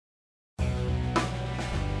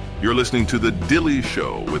You're listening to The Dilley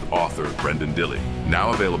Show with author Brenden Dilley,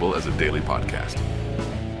 now available as a daily podcast.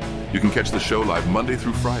 You can catch the show live Monday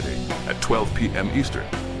through Friday at 12 p.m. Eastern.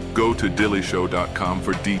 Go to DilleyShow.com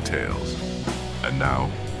for details. And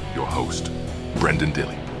now, your host, Brenden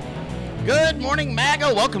Dilley. Good morning,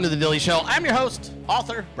 MAGA. Welcome to The Dilley Show. I'm your host,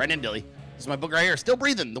 author Brenden Dilley. This is my book right here, Still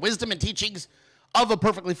Breathing, The Wisdom and Teachings of a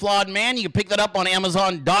Perfectly Flawed Man. You can pick that up on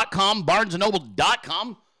Amazon.com,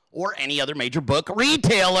 BarnesandNoble.com, or any other major book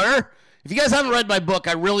retailer. If you guys haven't read my book,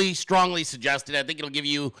 I really strongly suggest it. I think it'll give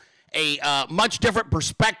you a much different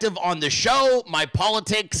perspective on the show, my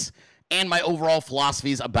politics, and my overall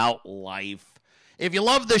philosophies about life. If you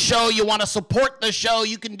love the show, you want to support the show,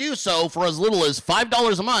 you can do so for as little as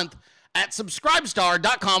 $5 a month at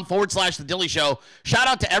subscribestar.com/The Dilley Show. Shout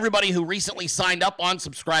out to everybody who recently signed up on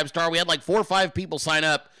Subscribestar. We had like 4 or 5 people sign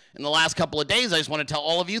up in the last couple of days. I just want to tell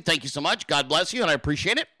all of you, thank you so much. God bless you, and I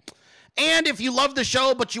appreciate it. And if you love the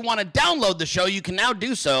show, but you want to download the show, you can now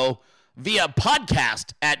do so via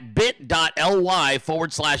podcast at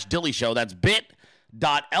bit.ly/Dilley Show. That's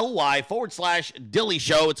bit.ly/Dilley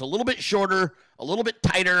Show. It's a little bit shorter, a little bit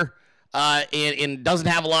tighter, and doesn't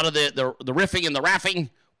have a lot of the riffing and the raffing,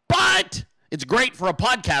 but it's great for a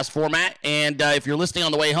podcast format. And if you're listening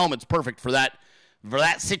on the way home, it's perfect for that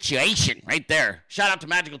situation right there. Shout out to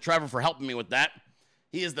Magical Trevor for helping me with that.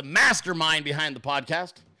 He is the mastermind behind the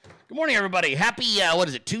podcast. Good morning, everybody. Happy,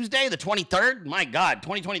 Tuesday, the 23rd? My God,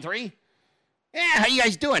 2023? Yeah, how you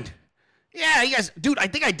guys doing? Yeah, you guys, dude, I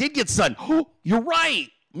think I did get sun. You're right.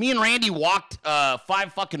 Me and Randy walked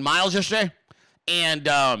 5 fucking miles yesterday, and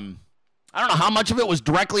I don't know how much of it was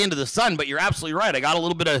directly into the sun, but you're absolutely right. I got a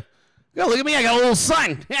little bit of, look at me, I got a little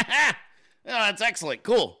sun. Oh, that's excellent.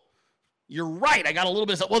 Cool. You're right. I got a little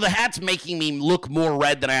bit of, well, the hat's making me look more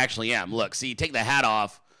red than I actually am. Look, see, you take the hat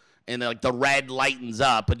off, and like the red lightens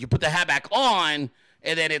up, but you put the hat back on,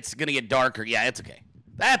 and then it's going to get darker. Yeah, it's okay.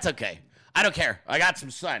 That's okay. I don't care. I got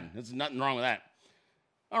some sun. There's nothing wrong with that.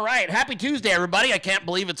 All right. Happy Tuesday, everybody. I can't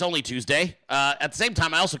believe it's only Tuesday. At the same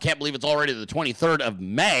time, I also can't believe it's already the 23rd of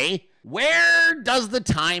May. Where does the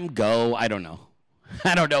time go? I don't know.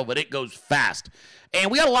 But it goes fast. And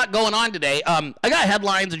we got a lot going on today. I got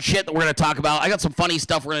headlines and shit that we're going to talk about. I got some funny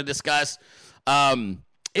stuff we're going to discuss.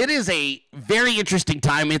 It is a very interesting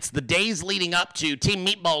time. It's the days leading up to Team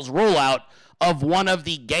Meatball's rollout of one of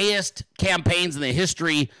the gayest campaigns in the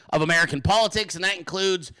history of American politics, and that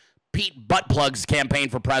includes Pete Buttplug's campaign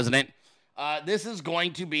for president. This is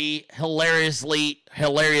going to be hilariously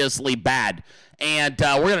bad. And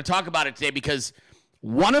we're going to talk about it today because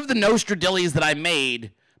one of the Nostradillies that I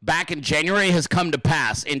made back in January has come to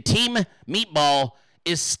pass, and Team Meatball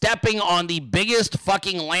is stepping on the biggest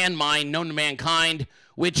fucking landmine known to mankind,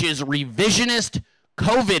 which is revisionist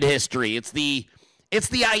COVID history. It's the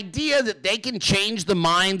idea that they can change the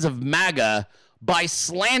minds of MAGA by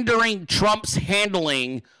slandering Trump's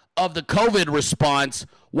handling of the COVID response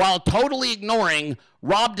while totally ignoring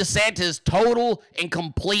Ron DeSantis' total and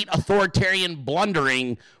complete authoritarian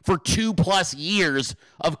blundering for 2+ years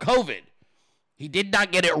of COVID. He did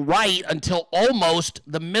not get it right until almost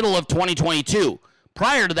the middle of 2022.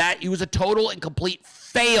 Prior to that, he was a total and complete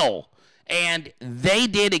fail. And they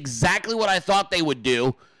did exactly what I thought they would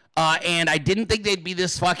do. And I didn't think they'd be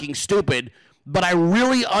this fucking stupid, but I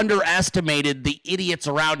really underestimated the idiots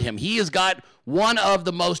around him. He has got one of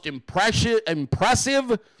the most impressive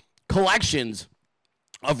collections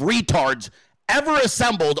of retards ever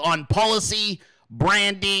assembled on policy,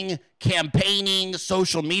 branding, campaigning,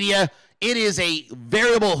 social media. It is a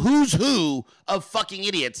veritable who's who of fucking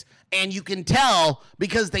idiots. And you can tell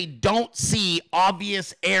because they don't see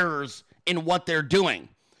obvious errors in what they're doing.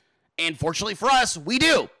 And fortunately for us, we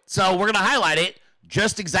do. So we're going to highlight it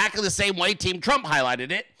just exactly the same way Team Trump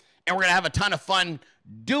highlighted it. And we're going to have a ton of fun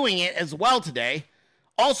doing it as well today.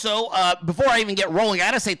 Also, before I even get rolling, I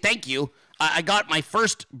got to say thank you. I got my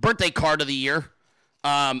first birthday card of the year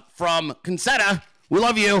from Concetta. We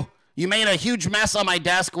love you. You made a huge mess on my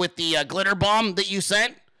desk with the glitter bomb that you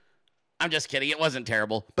sent. I'm just kidding. It wasn't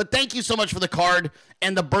terrible. But thank you so much for the card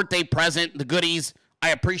and the birthday present, the goodies. I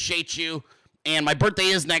appreciate you. And my birthday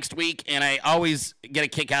is next week, and I always get a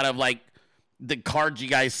kick out of, like, the cards you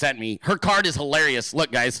guys sent me. Her card is hilarious.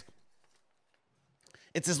 Look, guys.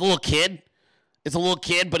 It's this little kid. It's a little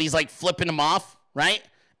kid, but he's, like, flipping them off, right?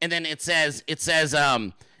 And then it says,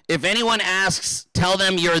 if anyone asks, tell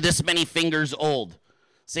them you're this many fingers old.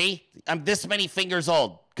 See? I'm this many fingers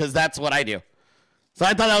old, because that's what I do. So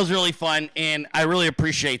I thought that was really fun, and I really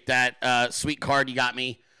appreciate that sweet card you got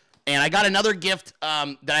me. And I got another gift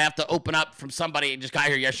that I have to open up from somebody. It just got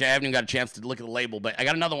here yesterday. I haven't even got a chance to look at the label, but I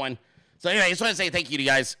got another one. So anyway, I just want to say thank you to you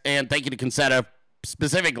guys, and thank you to Concetta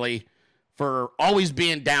specifically for always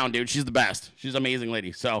being down, dude. She's the best. She's an amazing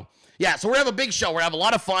lady. So, yeah, so we're going to have a big show. We're going to have a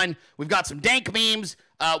lot of fun. We've got some dank memes.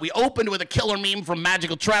 We opened with a killer meme from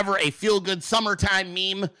Magical Trevor, a feel-good summertime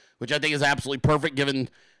meme, which I think is absolutely perfect given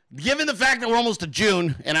the fact that we're almost to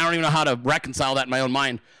June, and I don't even know how to reconcile that in my own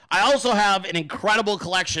mind. I also have an incredible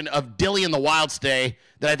collection of Dilley in the Wild today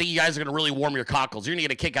that I think you guys are going to really warm your cockles. You're going to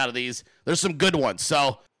get a kick out of these. There's some good ones.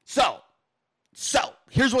 So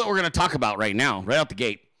here's what we're going to talk about right now, right out the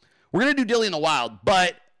gate. We're going to do Dilley in the Wild,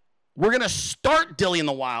 but we're going to start Dilley in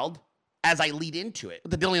the Wild as I lead into it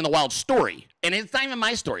with the Dilley in the Wild story. And it's not even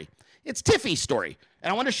my story. It's Tiffy's story.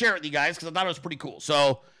 And I want to share it with you guys because I thought it was pretty cool.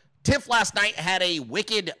 So Tiff last night had a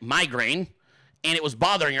wicked migraine, and it was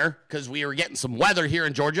bothering her because we were getting some weather here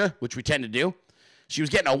in Georgia, which we tend to do. She was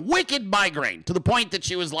getting a wicked migraine to the point that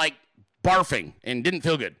she was like barfing and didn't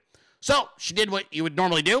feel good. So she did what you would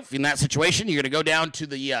normally do. If in that situation, you're going to go down to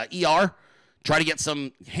the ER, try to get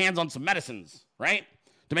some hands on some medicines, right,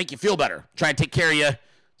 to make you feel better. Try to take care of you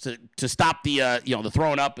to stop the the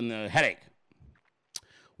throwing up and the headache.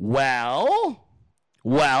 Well,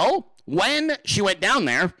 when she went down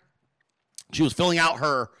there, she was filling out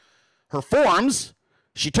her forms.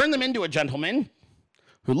 She turned them into a gentleman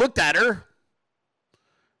who looked at her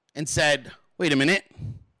and said, "Wait a minute."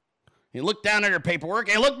 He looked down at her paperwork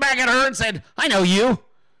and looked back at her and said, "I know you.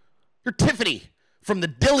 You're Tiffany from the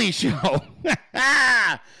Dilley Show."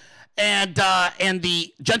 And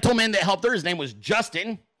the gentleman that helped her, his name was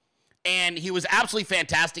Justin, and he was absolutely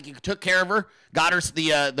fantastic. He took care of her, got her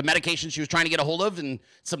the medication she was trying to get a hold of and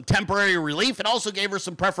some temporary relief, and also gave her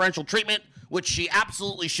some preferential treatment, which she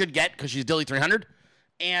absolutely should get because she's Dilley 300.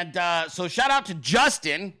 And so shout out to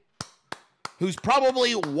Justin, who's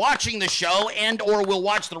probably watching the show and or will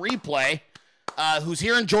watch the replay, who's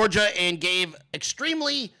here in Georgia and gave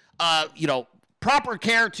extremely, proper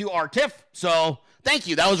care to our Tiff. So thank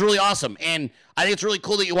you. That was really awesome. And I think it's really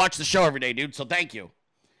cool that you watch the show every day, dude. So thank you.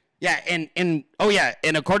 Yeah, and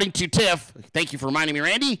according to Tiff, thank you for reminding me,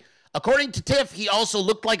 Randy. According to Tiff, he also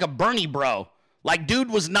looked like a Bernie bro. Like, dude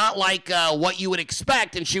was not like what you would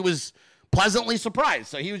expect, and she was pleasantly surprised.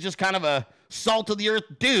 So he was just kind of a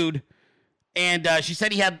salt-of-the-earth dude. And she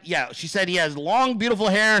said he has long, beautiful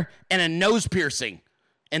hair and a nose piercing.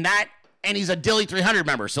 And he's a Dilley 300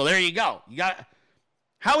 member. So there you go.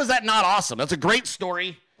 How is that not awesome? That's a great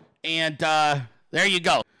story. And there you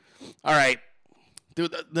go. All right.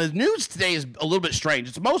 Dude, the news today is a little bit strange.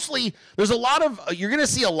 It's mostly, you're going to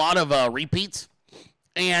see a lot of repeats.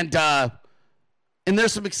 And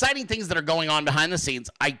there's some exciting things that are going on behind the scenes.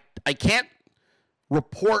 I can't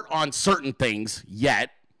report on certain things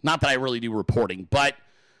yet. Not that I really do reporting, but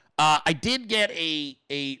I did get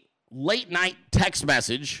a late night text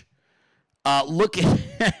message looking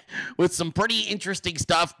with some pretty interesting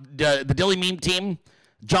stuff. The Dilley meme team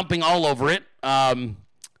jumping all over it,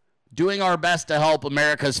 doing our best to help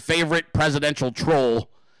America's favorite presidential troll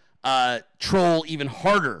even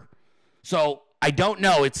harder. So I don't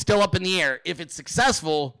know. It's still up in the air. If it's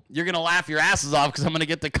successful, you're going to laugh your asses off because I'm going to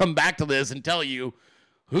get to come back to this and tell you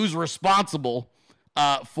who's responsible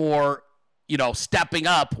for, stepping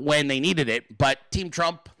up when they needed it. But Team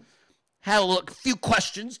Trump had a few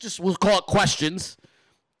questions, we'll call it questions.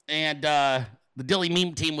 And the Dilley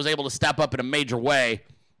meme team was able to step up in a major way.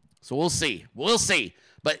 So we'll see.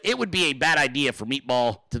 But it would be a bad idea for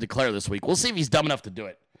Meatball to declare this week. We'll see if he's dumb enough to do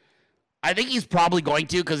it. I think he's probably going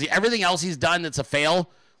to because everything else he's done that's a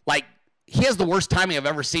fail, like, he has the worst timing I've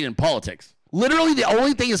ever seen in politics. Literally the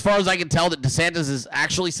only thing, as far as I can tell, that DeSantis has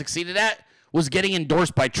actually succeeded at was getting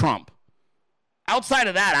endorsed by Trump. Outside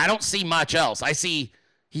of that, I don't see much else. I see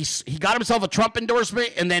he got himself a Trump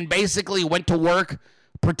endorsement and then basically went to work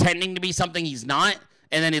pretending to be something he's not,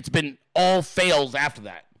 and then it's been all fails after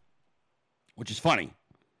that, which is funny,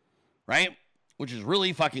 right? Which is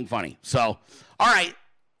really fucking funny. So, all right,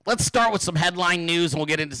 let's start with some headline news, and we'll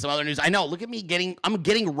get into some other news. I know, look at me I'm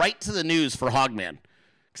getting right to the news for Hogman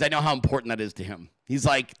because I know how important that is to him. He's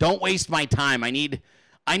like, don't waste my time. I need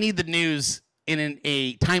the news in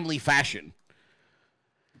a timely fashion.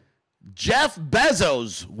 Jeff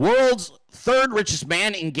Bezos, world's third richest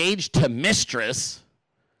man, engaged to mistress,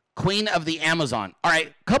 queen of the Amazon. All right,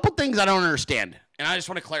 a couple things I don't understand, and I just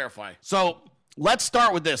want to clarify. So let's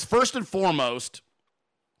start with this. First and foremost,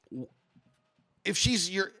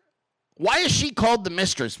 why is she called the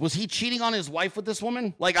mistress? Was he cheating on his wife with this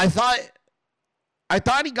woman? Like, I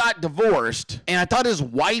thought he got divorced, and I thought his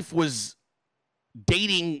wife was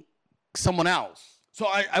dating someone else. So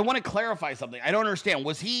I want to clarify something. I don't understand.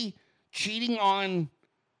 Was he cheating on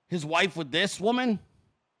his wife with this woman?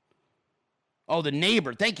 Oh, the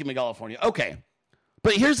neighbor. Thank you, California. Okay.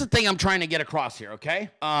 But here's the thing I'm trying to get across here, okay?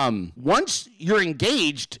 Once you're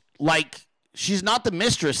engaged, like, she's not the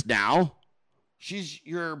mistress now. She's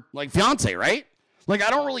your, like, fiance, right? Like, I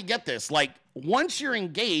don't really get this. Like, once you're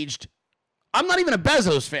engaged, I'm not even a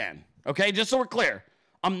Bezos fan, okay? Just so we're clear.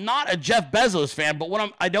 I'm not a Jeff Bezos fan, but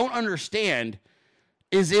what I don't understand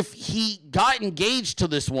is if he got engaged to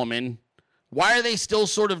this woman, why are they still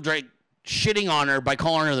sort of like shitting on her by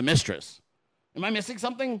calling her the mistress? Am I missing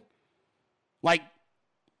something? Like,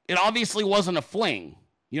 it obviously wasn't a fling.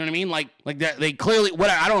 You know what I mean? Like that they clearly,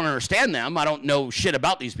 I don't understand them. I don't know shit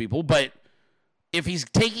about these people, but if he's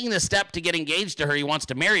taking the step to get engaged to her, he wants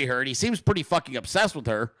to marry her, and he seems pretty fucking obsessed with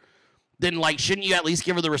her, then, like, shouldn't you at least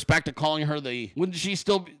give her the respect of calling her wouldn't she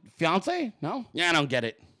still be fiance? No? Yeah, I don't get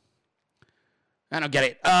it.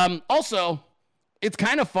 Also, it's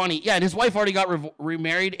kind of funny. Yeah, and his wife already got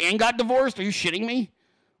remarried and got divorced. Are you shitting me?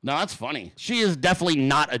 No, that's funny. She is definitely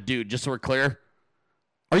not a dude, just so we're clear.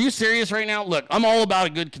 Are you serious right now? Look, I'm all about a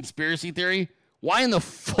good conspiracy theory. Why in the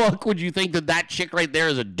fuck would you think that chick right there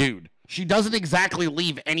is a dude? She doesn't exactly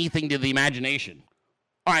leave anything to the imagination.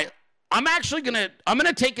 All right, I'm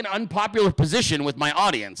gonna take an unpopular position with my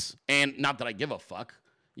audience, and not that I give a fuck.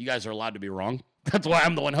 You guys are allowed to be wrong. That's why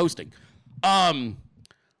I'm the one hosting. I'm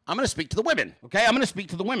gonna speak to the women. Okay, I'm gonna speak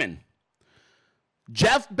to the women.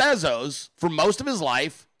 Jeff Bezos, for most of his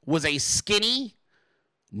life, was a skinny,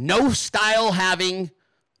 no style having,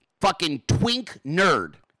 fucking twink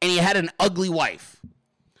nerd, and he had an ugly wife.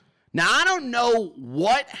 Now, I don't know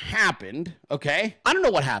what happened, okay? I don't know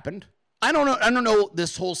what happened. I don't know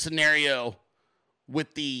this whole scenario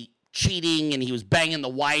with the cheating and he was banging the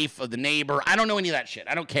wife of the neighbor. I don't know any of that shit.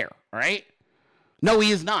 I don't care, all right? No,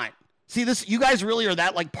 he is not. See, you guys really are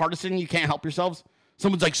that, like, partisan you can't help yourselves?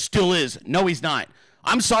 Someone's like, still is. No, he's not.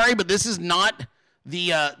 I'm sorry, but this is not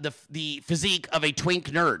the physique of a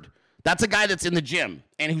twink nerd. That's a guy that's in the gym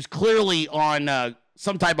and who's clearly on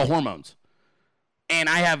some type of hormones. And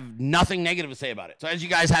I have nothing negative to say about it. So as you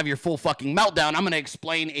guys have your full fucking meltdown, I'm going to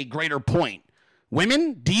explain a greater point.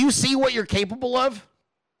 Women, do you see what you're capable of?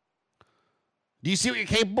 Do you see what you're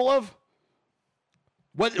capable of?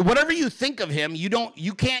 Whatever you think of him,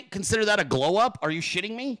 you can't consider that a glow up? Are you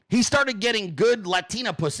shitting me? He started getting good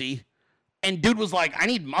Latina pussy, and dude was like, I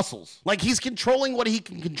need muscles. Like, he's controlling what he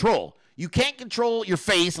can control. You can't control your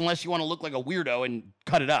face unless you want to look like a weirdo and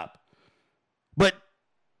cut it up. But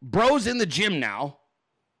bro's in the gym now.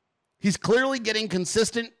 He's clearly getting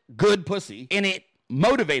consistent, good pussy, and it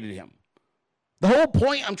motivated him. The whole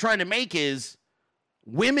point I'm trying to make is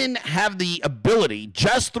women have the ability,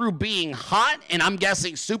 just through being hot, and I'm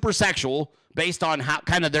guessing super sexual, based on how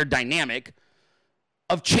kind of their dynamic,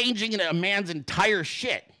 of changing a man's entire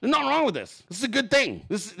shit. There's nothing wrong with this. This is a good thing.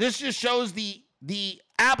 This just shows the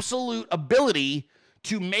absolute ability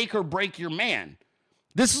to make or break your man.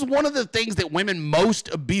 This is one of the things that women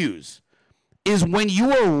most abuse, is when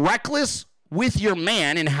you are reckless with your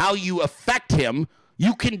man and how you affect him,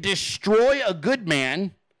 you can destroy a good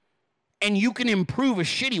man and you can improve a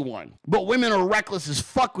shitty one. But women are reckless as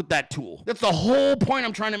fuck with that tool. That's the whole point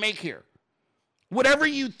I'm trying to make here. Whatever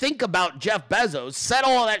you think about Jeff Bezos, set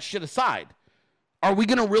all that shit aside. Are we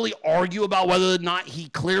going to really argue about whether or not he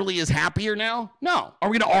clearly is happier now? No.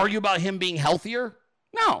 Are we going to argue about him being healthier?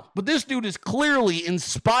 No. But this dude is clearly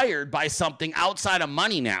inspired by something outside of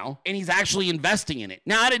money now, and he's actually investing in it.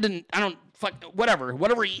 Now,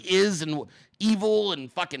 whatever he is, and evil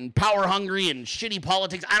and fucking power hungry and shitty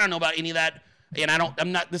politics, I don't know about any of that,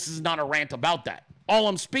 and this is not a rant about that. All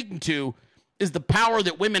I'm speaking to is the power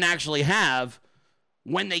that women actually have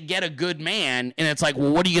when they get a good man, and it's like,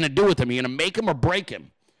 well, what are you going to do with him? Are you going to make him or break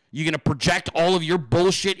him? You're going to project all of your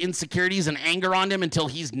bullshit insecurities and anger on him until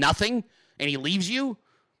he's nothing and he leaves you,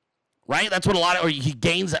 right? That's what or he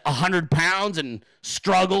gains 100 pounds and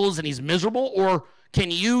struggles and he's miserable. Or can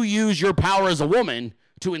you use your power as a woman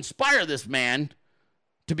to inspire this man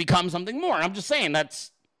to become something more? I'm just saying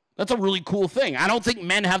that's a really cool thing. I don't think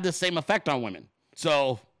men have the same effect on women.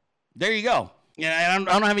 So there you go. Yeah, I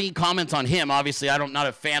don't have any comments on him. Obviously, I'm not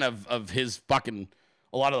a fan of his fucking,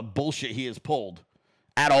 a lot of the bullshit he has pulled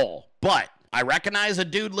at all. But I recognize a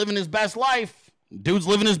dude living his best life. Dude's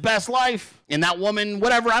living his best life. And that woman,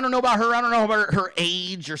 whatever, I don't know about her. I don't know about her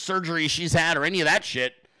age or surgery she's had or any of that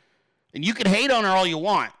shit. And you can hate on her all you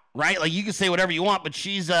want, right? Like, you can say whatever you want, but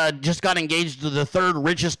she's just got engaged to the third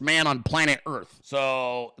richest man on planet Earth.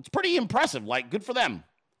 So it's pretty impressive. Like, good for them,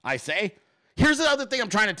 I say. Here's the other thing I'm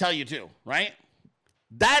trying to tell you too, right?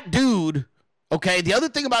 That dude, okay, the other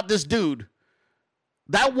thing about this dude,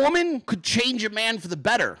 that woman could change a man for the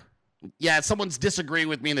better. Yeah, someone's disagreeing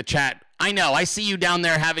with me in the chat. I know. I see you down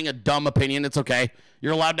there having a dumb opinion. It's okay.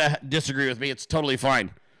 You're allowed to disagree with me. It's totally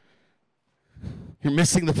fine. You're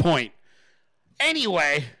missing the point.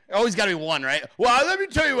 Anyway, always got to be one, right? Well, let me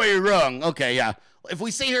tell you why you're wrong. Okay, yeah. If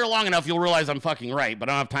we stay here long enough, you'll realize I'm fucking right, but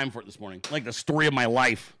I don't have time for it this morning. Like the story of my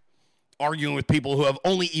life, arguing with people who have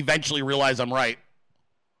only eventually realized I'm right.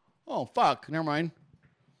 Oh, fuck. Never mind.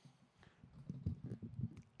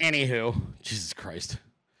 Anywho, Jesus Christ.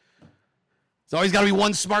 There's always got to be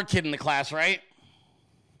one smart kid in the class, right?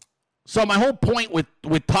 So my whole point with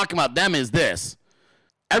talking about them is this.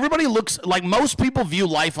 Everybody looks like most people view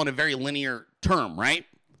life on a very linear term, right?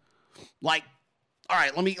 Like, all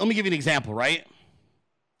right, let me give you an example, right?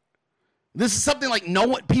 This is something like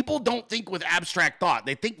people don't think with abstract thought.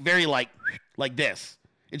 They think very like this.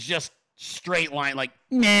 It's just straight line, like,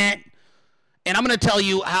 nah. And I'm going to tell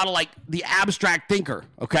you how to, like, the abstract thinker,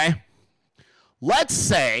 okay? Let's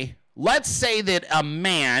say that a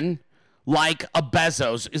man like a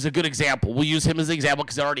Bezos is a good example. We'll use him as an example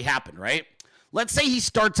because it already happened, right? Let's say he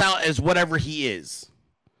starts out as whatever he is,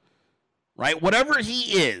 right? Whatever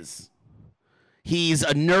he is. He's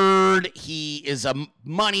a nerd. He is a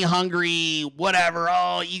money hungry, whatever.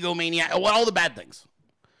 Oh, egomaniac. All the bad things.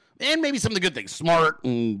 And maybe some of the good things. Smart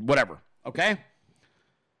and whatever. Okay?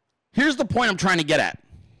 Here's the point I'm trying to get at.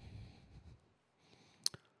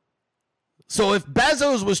 So if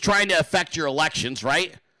Bezos was trying to affect your elections,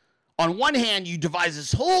 right? On one hand, you devise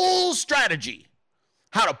this whole strategy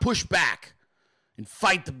how to push back and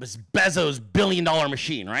fight the Bezos billion-dollar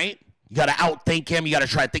machine, right? You got to outthink him. You got to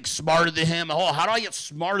try to think smarter than him. Oh, how do I get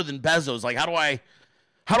smarter than Bezos? Like, how do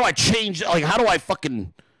I change? Like, how do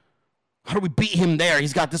we beat him there?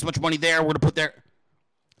 He's got this much money there. We're going to put there.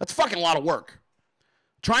 That's fucking a lot of work.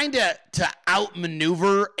 Trying to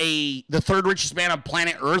outmaneuver the third richest man on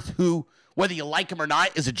planet Earth, who, whether you like him or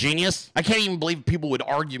not, is a genius. I can't even believe people would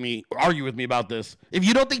argue with me about this. If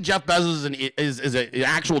you don't think Jeff Bezos is an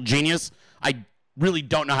actual genius, I really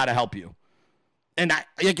don't know how to help you. And I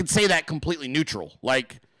can say that completely neutral.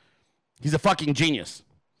 Like, he's a fucking genius.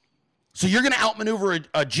 So you're going to outmaneuver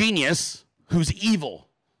a genius who's evil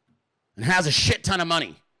and has a shit ton of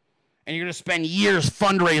money. And you're going to spend years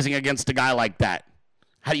fundraising against a guy like that.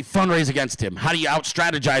 How do you fundraise against him? How do you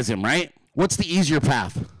out-strategize him, right? What's the easier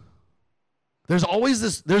path? There's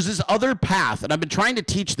this other path, and I've been trying to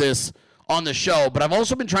teach this on the show, but I've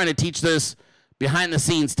also been trying to teach this behind the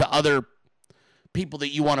scenes to other people that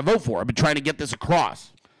you want to vote for. I've been trying to get this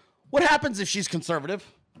across. What happens if she's conservative?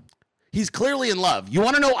 He's clearly in love. You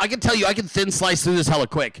want to know? I can tell you, I can thin slice through this hella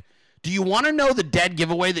quick. Do you want to know the dead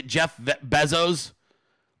giveaway that Jeff Bezos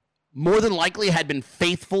more than likely had been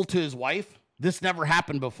faithful to his wife? This never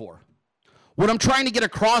happened before. What I'm trying to get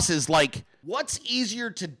across is, like, what's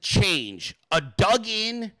easier to change? A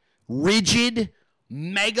dug-in, rigid,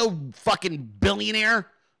 mega fucking billionaire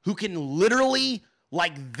who can literally,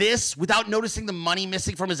 like this, without noticing the money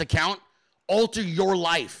missing from his account, alter your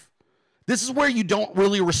life. This is where you don't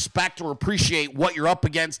really respect or appreciate what you're up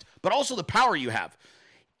against, but also the power you have.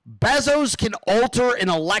 Bezos can alter an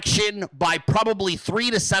election by probably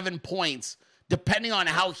 3 to 7 points, depending on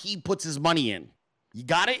how he puts his money in. You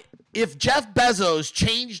got it? If Jeff Bezos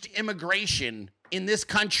changed immigration in this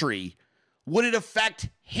country, would it affect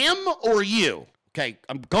him or you? Okay,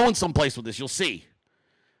 I'm going someplace with this. You'll see.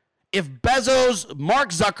 If Bezos,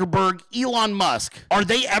 Mark Zuckerberg, Elon Musk, are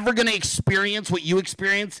they ever going to experience what you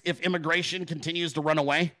experience if immigration continues to run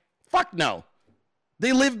away? Fuck no.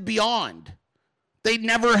 They live beyond. They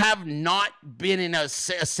never have not been in a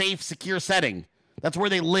safe, secure setting. That's where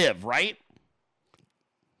they live, right?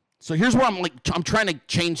 So here's what I'm trying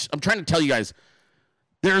to tell you guys.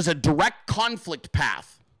 There's a direct conflict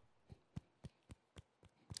path.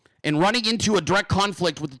 And running into a direct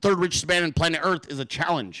conflict with the third richest man on planet Earth is a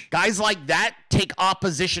challenge. Guys like that take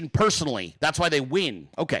opposition personally. That's why they win.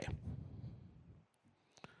 Okay.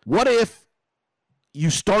 What if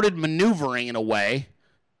you started maneuvering in a way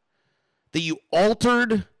that you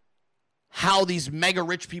altered how these mega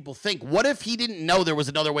rich people think? What if he didn't know there was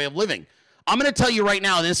another way of living? I'm going to tell you right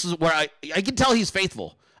now, this is where I can tell he's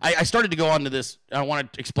faithful. I started to go on to this, and I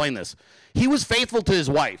want to explain this. He was faithful to his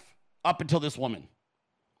wife up until this woman.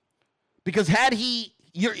 Because I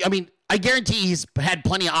guarantee he's had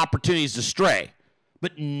plenty of opportunities to stray.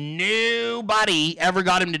 But nobody ever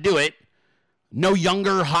got him to do it. No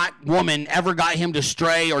younger, hot woman ever got him to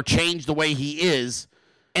stray or change the way he is.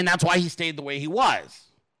 And that's why he stayed the way he was.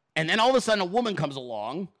 And then all of a sudden, a woman comes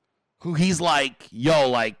along who he's like, yo,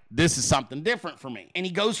 like, this is something different for me. And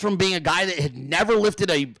he goes from being a guy that had never lifted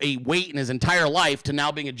a weight in his entire life to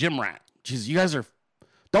now being a gym rat. Jeez, you guys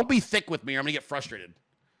don't be thick with me or I'm going to get frustrated.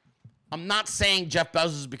 I'm not saying Jeff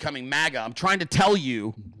Bezos is becoming MAGA. I'm trying to tell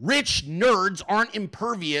you, rich nerds aren't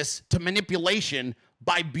impervious to manipulation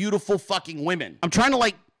by beautiful fucking women. I'm trying to all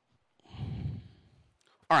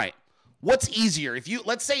right, what's easier?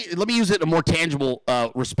 Let's say, let me use it in a more tangible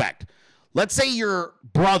respect. Let's say your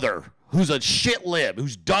brother, who's a shit lib,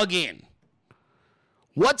 who's dug in.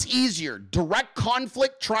 What's easier, direct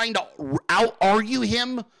conflict, trying to out-argue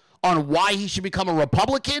him on why he should become a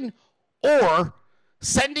Republican, or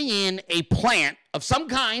sending in a plant of some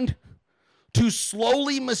kind to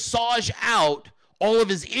slowly massage out all of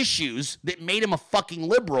his issues that made him a fucking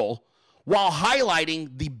liberal while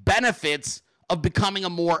highlighting the benefits of becoming a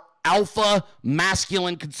more alpha,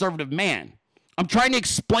 masculine, conservative man? I'm trying to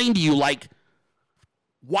explain to you,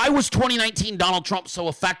 why was 2019 Donald Trump so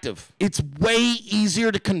effective? It's way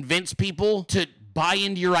easier to convince people to buy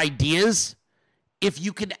into your ideas if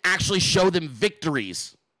you can actually show them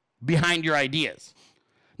victories behind your ideas.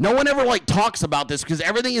 No one ever talks about this because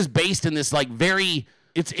everything is based in this we got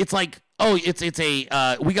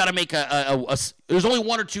to make there's only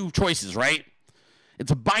one or two choices, right?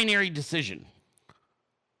 It's a binary decision.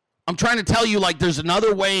 I'm trying to tell you, there's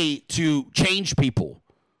another way to change people.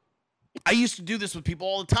 I used to do this with people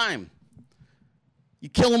all the time. You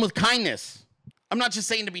kill them with kindness. I'm not just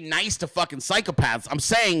saying to be nice to fucking psychopaths. I'm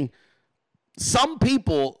saying some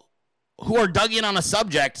people who are dug in on a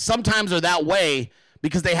subject sometimes are that way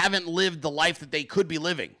because they haven't lived the life that they could be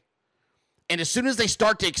living. And as soon as they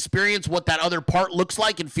start to experience what that other part looks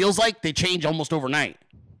like and feels like, they change almost overnight.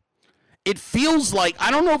 It feels like,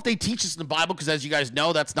 I don't know if they teach this in the Bible, because as you guys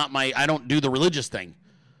know, that's not I don't do the religious thing,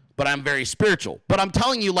 but I'm very spiritual. But I'm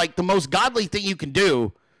telling you, the most godly thing you can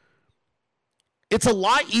do, it's a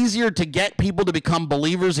lot easier to get people to become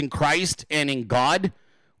believers in Christ and in God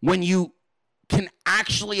when you can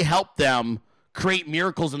actually help them create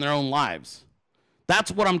miracles in their own lives.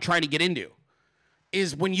 That's what I'm trying to get into,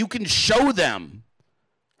 is when you can show them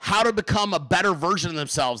how to become a better version of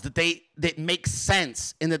themselves that makes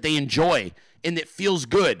sense and that they enjoy and that feels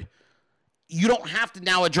good. You don't have to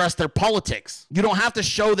now address their politics. You don't have to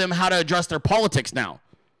show them how to address their politics now.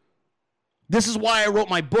 This is why I wrote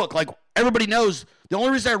my book. Everybody knows, the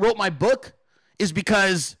only reason I wrote my book is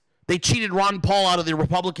because they cheated Ron Paul out of the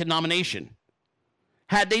Republican nomination.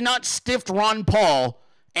 Had they not stiffed Ron Paul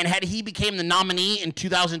and had he became the nominee in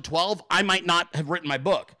 2012, I might not have written my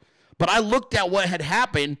book. But I looked at what had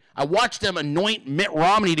happened. I watched them anoint Mitt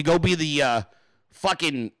Romney to go be the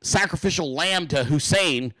fucking sacrificial lamb to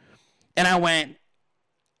Hussein. And I went,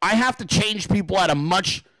 I have to change people at a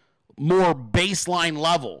much more baseline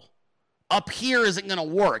level. Up here isn't going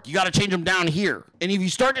to work. You got to change them down here. And if you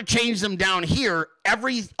start to change them down here,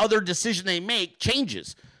 every other decision they make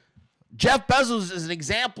changes. Jeff Bezos is an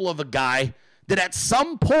example of a guy that at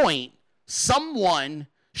some point, someone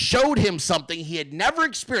showed him something he had never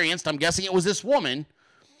experienced. I'm guessing it was this woman.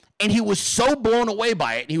 And he was so blown away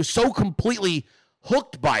by it. And he was so completely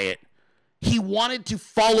hooked by it. He wanted to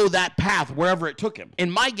follow that path wherever it took him.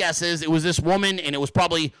 And my guess is it was this woman, and it was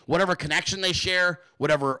probably whatever connection they share,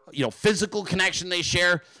 whatever, physical connection they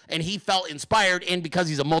share. And he felt inspired. And because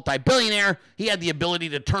he's a multi-billionaire, he had the ability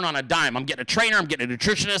to turn on a dime. I'm getting a trainer. I'm getting a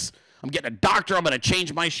nutritionist. I'm getting a doctor. I'm going to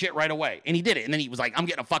change my shit right away. And he did it. And then he was like, I'm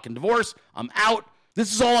getting a fucking divorce. I'm out.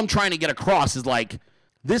 This is all I'm trying to get across is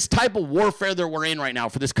this type of warfare that we're in right now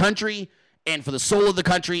for this country and for the soul of the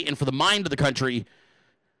country and for the mind of the country.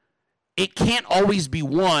 It can't always be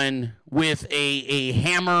won with a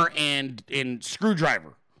hammer and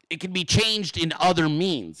screwdriver. It can be changed in other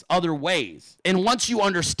means, other ways. And once you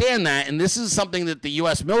understand that, and this is something that the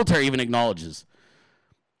U.S. military even acknowledges,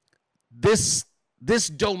 this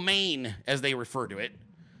domain, as they refer to it,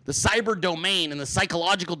 the cyber domain and the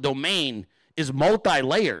psychological domain is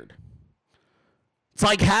multi-layered. It's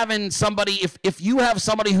like having somebody, if you have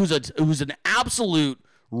somebody who's an absolute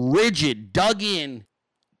rigid, dug-in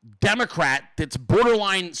Democrat that's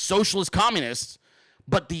borderline socialist communist,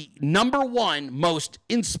 but the number one most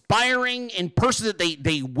inspiring and person that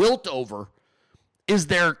they wilt over is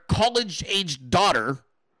their college-aged daughter,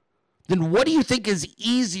 then what do you think is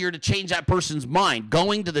easier to change that person's mind?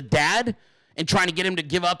 Going to the dad and trying to get him to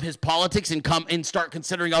give up his politics and come and start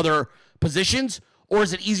considering other positions? Or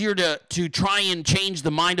is it easier to try and change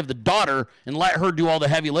the mind of the daughter and let her do all the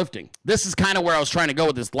heavy lifting? This is kind of where I was trying to go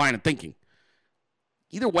with this line of thinking.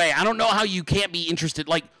 Either way, I don't know how you can't be interested.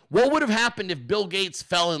 What would have happened if Bill Gates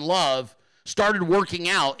fell in love, started working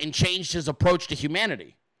out, and changed his approach to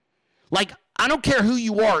humanity? I don't care who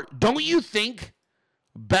you are. Don't you think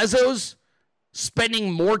Bezos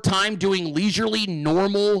spending more time doing leisurely,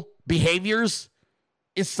 normal behaviors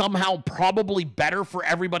is somehow probably better for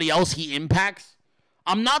everybody else he impacts?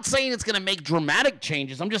 I'm not saying it's going to make dramatic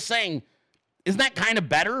changes. I'm just saying, isn't that kind of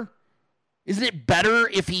better? Isn't it better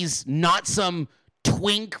if he's not some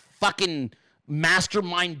twink fucking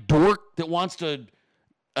mastermind dork that wants to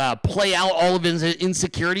play out all of his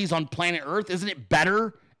insecurities on planet Earth? Isn't it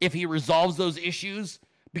better if he resolves those issues,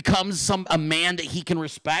 becomes a man that he can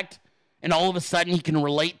respect, and all of a sudden he can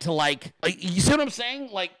relate to, like you see what I'm saying?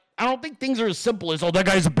 Like, I don't think things are as simple as, oh, that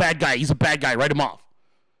guy's a bad guy. He's a bad guy. Write him off.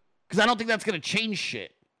 Because I don't think that's going to change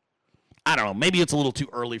shit. I don't know. Maybe it's a little too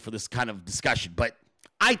early for this kind of discussion, but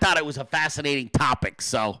I thought it was a fascinating topic.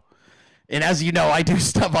 So, and as you know, I do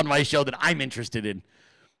stuff on my show that I'm interested in.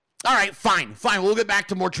 All right, fine. We'll get back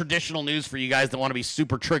to more traditional news for you guys that want to be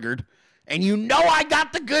super triggered. And you know I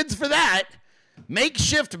got the goods for that.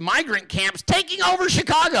 Makeshift migrant camps taking over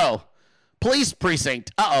Chicago. Police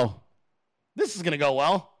precinct. Uh-oh. This is going to go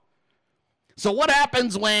well. So what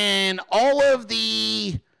happens when all of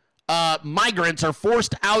the migrants are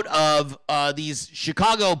forced out of these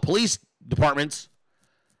Chicago police departments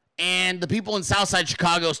and the people in Southside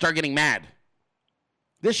Chicago start getting mad?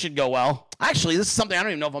 This should go well. Actually, this is something I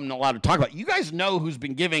don't even know if I'm allowed to talk about. You guys know who's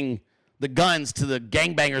been giving the guns to the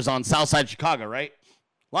gangbangers on Southside Chicago, right?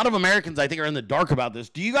 A lot of Americans, I think, are in the dark about this.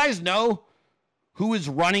 Do you guys know who is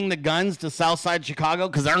running the guns to Southside Chicago?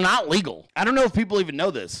 Because they're not legal. I don't know if people even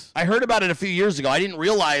know this. I heard about it a few years ago. I didn't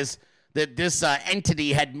realize that this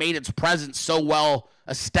entity had made its presence so well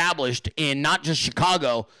established in not just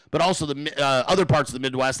Chicago, but also the other parts of the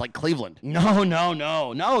Midwest, like Cleveland. No.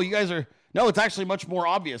 You guys are... No, it's actually much more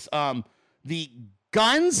obvious. The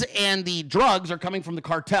guns and the drugs are coming from the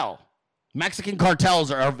cartel. Mexican cartels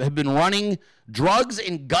have been running drugs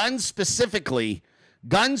and guns specifically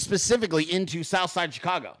into Southside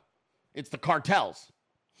Chicago. It's the cartels.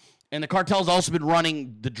 And the cartels also been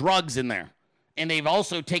running the drugs in there. And they've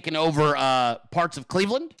also taken over parts of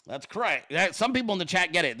Cleveland. That's correct. Some people in the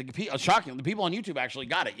chat get it. Shocking. The people on YouTube actually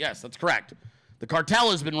got it. Yes, that's correct. The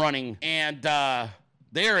cartel has been running, and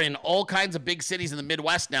they're in all kinds of big cities in the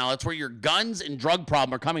Midwest now. That's where your guns and drug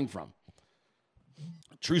problem are coming from.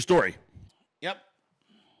 True story.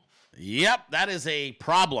 Yep, that is a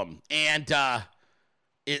problem. And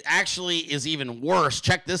it actually is even worse.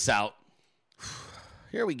 Check this out.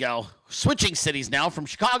 Here we go. Switching cities now from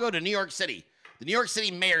Chicago to New York City. The New York City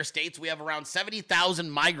mayor states we have around 70,000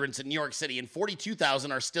 migrants in New York City, and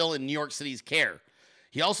 42,000 are still in New York City's care.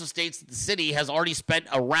 He also states that the city has already spent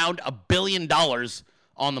around $1 billion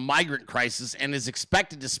on the migrant crisis and is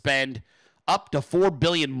expected to spend up to $4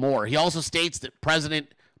 billion more. He also states that President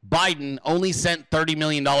Biden only sent $30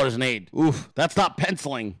 million in aid. Oof, that's not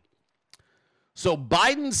penciling. So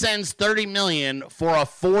Biden sends $30 million for a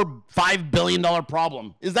 $5 billion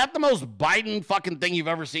problem. Is that the most Biden fucking thing you've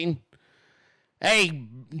ever seen? Hey,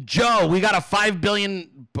 Joe, we got a $5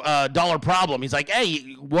 billion problem. He's like,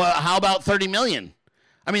 hey, how about $30 million?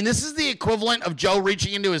 I mean, this is the equivalent of Joe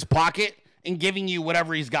reaching into his pocket and giving you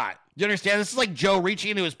whatever he's got. Do you understand? This is like Joe reaching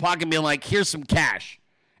into his pocket and being like, here's some cash.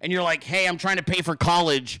 And you're like, hey, I'm trying to pay for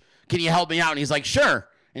college. Can you help me out? And he's like, sure.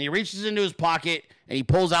 And he reaches into his pocket and he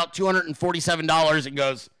pulls out $247 and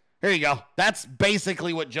goes, here you go. That's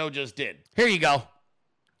basically what Joe just did. Here you go.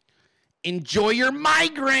 Enjoy your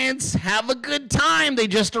migrants. Have a good time. They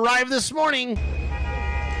just arrived this morning.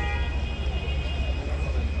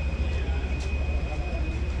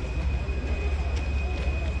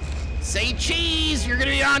 Say cheese. You're going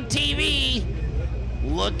to be on TV.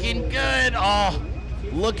 Looking good. Oh,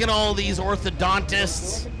 look at all these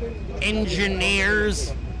orthodontists,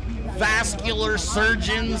 engineers, vascular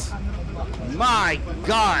surgeons. My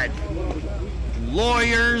God.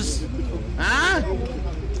 Lawyers. Huh?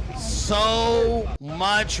 So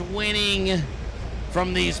much winning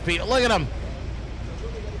from these people. Look at them.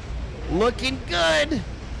 Looking good.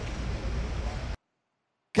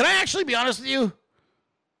 Can I actually be honest with you?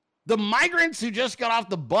 The migrants who just got off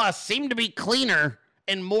the bus seem to be cleaner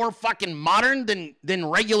and more fucking modern than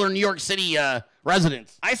regular New York City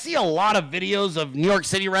residents. I see a lot of videos of New York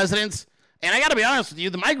City residents, and I gotta be honest with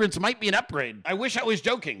you, the migrants might be an upgrade. I wish I was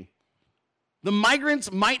joking. The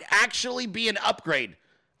migrants might actually be an upgrade.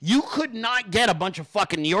 You could not get a bunch of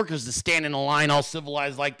fucking New Yorkers to stand in a line all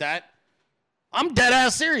civilized like that. I'm dead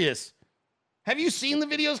ass serious. Have you seen the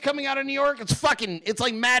videos coming out of New York? It's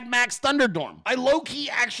like Mad Max Thunderdome. I low-key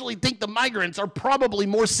actually think the migrants are probably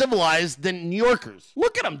more civilized than New Yorkers.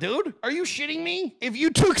 Look at them, dude. Are you shitting me? If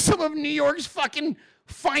you took some of New York's fucking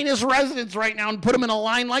finest residents right now and put them in a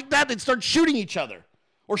line like that, they'd start shooting each other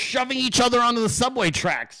or shoving each other onto the subway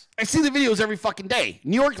tracks. I see the videos every fucking day.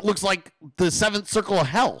 New York looks like the seventh circle of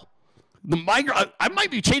hell. I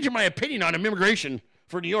might be changing my opinion on immigration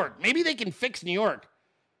for New York. Maybe they can fix New York.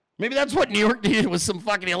 Maybe that's what New York needed, was some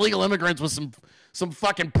fucking illegal immigrants with some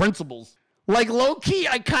fucking principles. Like, low-key,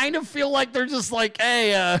 I kind of feel like they're just like,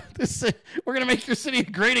 hey, we're going to make your city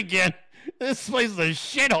great again. This place is a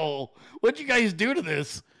shithole. What'd you guys do to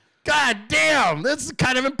this? God damn, that's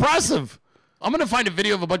kind of impressive. I'm going to find a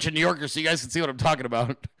video of a bunch of New Yorkers so you guys can see what I'm talking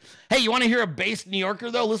about. Hey, you want to hear a based New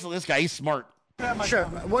Yorker, though? Listen to this guy. He's smart. Sure.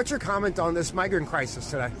 What's your comment on this migrant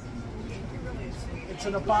crisis today? It's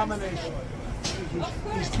an abomination.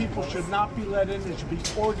 These people should not be let in. It should be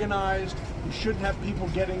organized. You shouldn't have people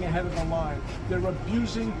getting ahead of the line. They're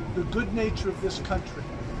abusing the good nature of this country.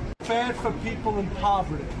 Bad for people in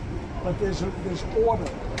poverty, but there's order.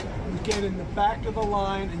 You get in the back of the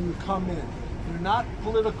line and you come in. They're not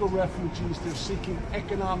political refugees. They're seeking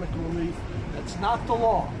economic relief. That's not the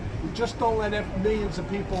law. We just don't let millions of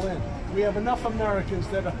people in. We have enough Americans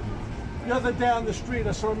that are... The other day on the street,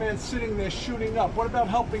 I saw a man sitting there shooting up. What about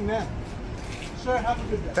helping them? Sir, have a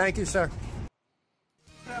good day. Thank you, sir.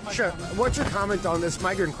 Sure. What's your comment on this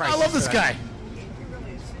migrant crisis? I love this today?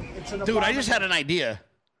 guy. Dude, I just had an idea.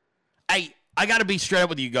 I got to be straight up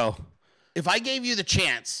with you, Go. If I gave you the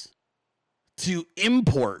chance to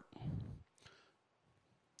import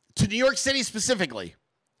to New York City specifically,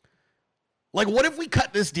 like, what if we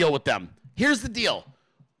cut this deal with them? Here's the deal.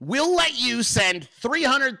 We'll let you send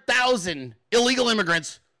 300,000 illegal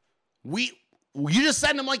immigrants. You just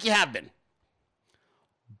send them like you have been.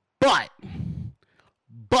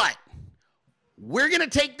 But we're going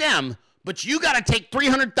to take them, but you got to take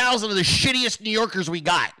 300,000 of the shittiest New Yorkers we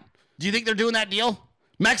got. Do you think they're doing that deal?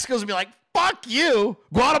 Mexico's going to be like, fuck you.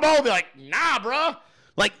 Guatemala will be like, nah, bro.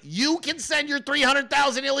 Like, you can send your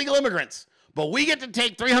 300,000 illegal immigrants, but we get to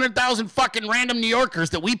take 300,000 fucking random New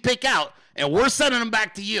Yorkers that we pick out, and we're sending them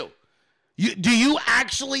back to you. Do you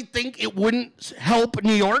actually think it wouldn't help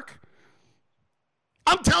New York?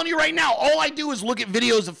 I'm telling you right now, all I do is look at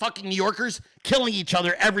videos of fucking New Yorkers killing each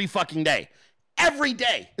other every fucking day. Every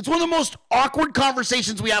day. It's one of the most awkward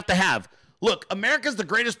conversations we have to have. Look, America's the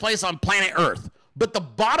greatest place on planet Earth, but the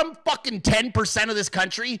bottom fucking 10% of this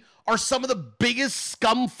country are some of the biggest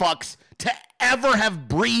scum fucks to ever have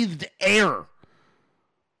breathed air.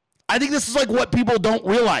 I think this is like what people don't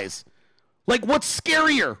realize. Like, what's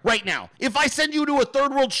scarier right now? If I send you to a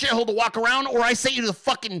third world shithole to walk around, or I send you to the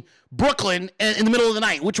fucking Brooklyn in the middle of the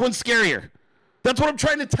night, which one's scarier? That's what I'm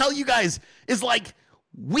trying to tell you guys, is like,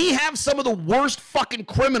 we have some of the worst fucking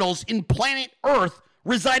criminals in planet Earth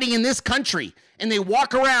residing in this country, and they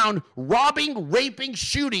walk around robbing, raping,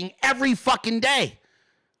 shooting every fucking day.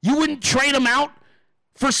 You wouldn't trade them out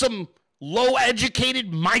for some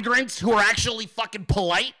low-educated migrants who are actually fucking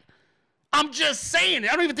polite? I'm just saying. I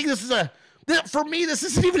don't even think this is for me, this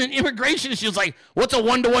isn't even an immigration issue. It's like, what's a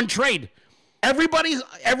one-to-one trade?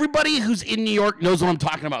 Everybody who's in New York knows what I'm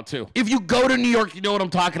talking about, too. If you go to New York, you know what I'm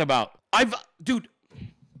talking about. Dude,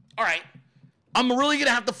 all right, I'm really going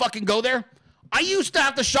to have to fucking go there. I used to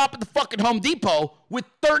have to shop at the fucking Home Depot with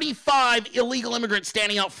 35 illegal immigrants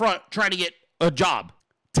standing out front trying to get a job.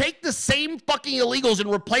 Take the same fucking illegals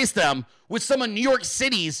and replace them with some of New York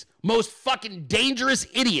City's most fucking dangerous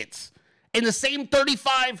idiots. And the same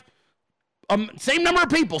 35, same number of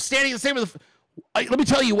people standing the same with let me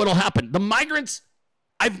tell you what'll happen. The migrants,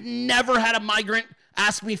 I've never had a migrant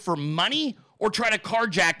ask me for money or try to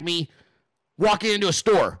carjack me walking into a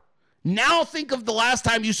store. Now think of the last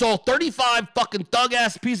time you saw 35 fucking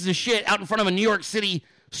thug-ass pieces of shit out in front of a New York City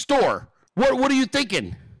store. What are you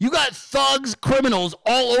thinking? You got thugs, criminals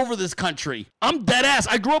all over this country. I'm dead ass.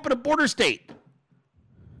 I grew up in a border state.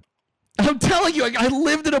 I'm telling you, I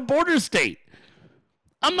lived in a border state.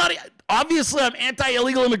 Obviously I'm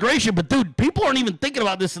anti-illegal immigration, but dude, people aren't even thinking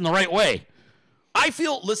about this in the right way.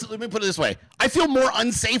 Listen, let me put it this way. I feel more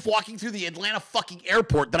unsafe walking through the Atlanta fucking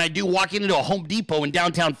airport than I do walking into a Home Depot in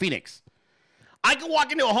downtown Phoenix. I can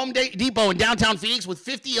walk into a Home Depot in downtown Phoenix with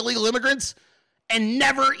 50 illegal immigrants and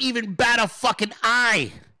never even bat a fucking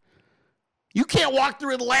eye. You can't walk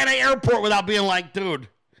through Atlanta airport without being like, dude,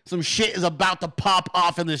 some shit is about to pop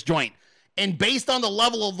off in this joint. And based on the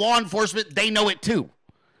level of law enforcement, they know it too.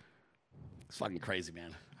 It's fucking crazy,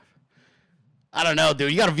 man. I don't know,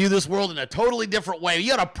 dude. You got to view this world in a totally different way.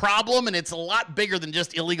 You got a problem, and it's a lot bigger than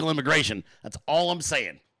just illegal immigration. That's all I'm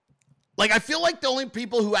saying. Like, I feel like the only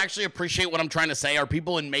people who actually appreciate what I'm trying to say are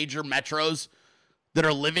people in major metros that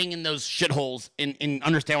are living in those shitholes and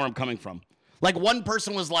understand where I'm coming from. Like, one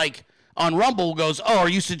person was like, on Rumble goes, oh, are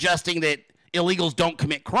you suggesting that illegals don't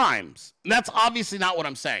commit crimes? And that's obviously not what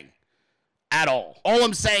I'm saying at all. All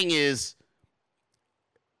I'm saying is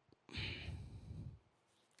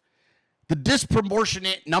the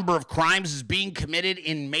disproportionate number of crimes is being committed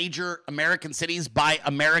in major American cities by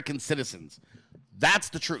American citizens. That's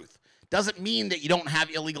the truth. doesn't mean that you don't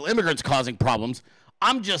have illegal immigrants causing problems.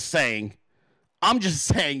 I'm just saying,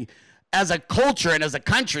 as a culture and as a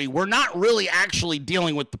country, we're not really actually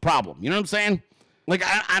dealing with the problem. You know what I'm saying? Like,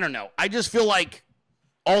 I don't know. I just feel like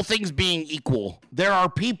all things being equal, there are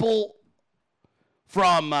people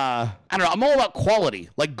from, I don't know, I'm all about quality,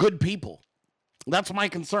 like good people. That's my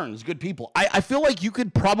concern, is good people. I feel like you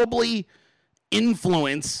could probably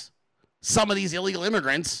influence some of these illegal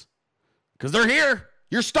immigrants because they're here.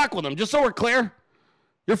 You're stuck with them. Just so we're clear,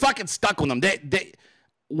 you're fucking stuck with them.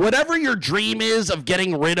 Whatever your dream is of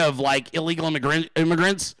getting rid of like illegal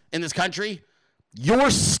immigrants in this country, you're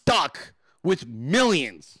stuck with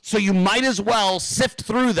millions. So you might as well sift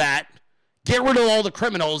through that, get rid of all the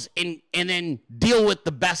criminals, and then deal with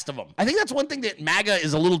the best of them. I think that's one thing that MAGA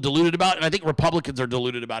is a little deluded about, and I think Republicans are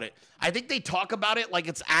deluded about it. I think they talk about it like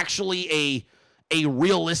it's actually a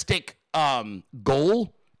realistic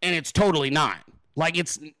goal, and it's totally not. Like,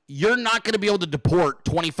 you're not going to be able to deport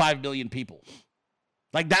 25 million people.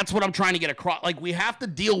 Like, that's what I'm trying to get across. Like, we have to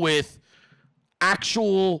deal with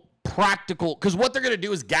actual practical, because what they're going to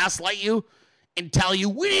do is gaslight you and tell you,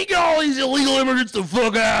 we need to get all these illegal immigrants the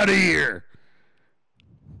fuck out of here.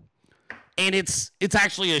 And it's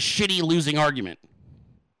actually a shitty losing argument.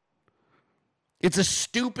 It's a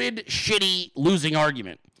stupid, shitty losing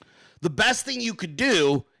argument. The best thing you could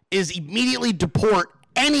do is immediately deport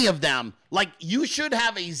any of them. Like, you should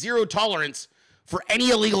have a zero tolerance for any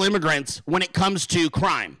illegal immigrants when it comes to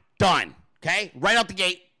crime. Done. Okay? Right out the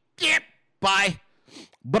gate. Yep. Bye.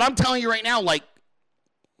 But I'm telling you right now, like,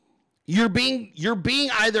 you're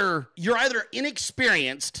either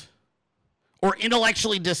inexperienced or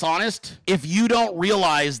intellectually dishonest if you don't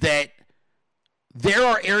realize that there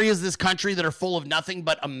are areas of this country that are full of nothing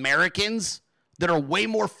but Americans that are way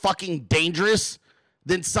more fucking dangerous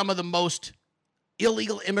than some of the most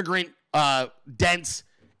illegal immigrant dense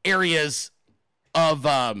areas of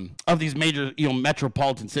these major,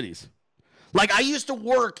 metropolitan cities. Like, I used to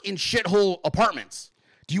work in shithole apartments.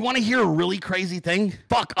 Do you want to hear a really crazy thing?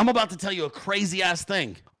 Fuck, I'm about to tell you a crazy ass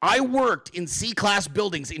thing. I worked in C-class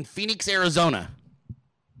buildings in Phoenix, Arizona.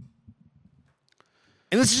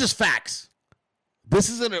 And this is just facts. This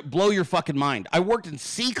is going to blow your fucking mind. I worked in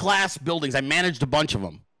C-class buildings. I managed a bunch of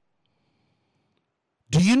them.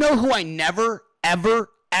 Do you know who I never, ever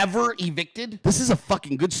evicted? This is a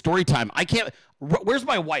fucking good story time. I can't. Where's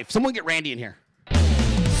my wife? Someone get Randy in here.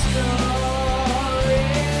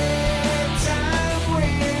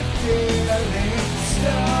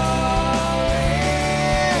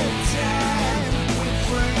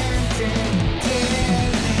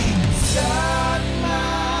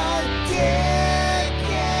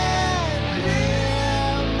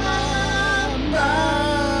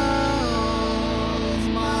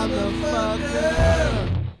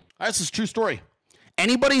 This is a true story.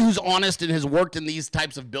 Anybody who's honest and has worked in these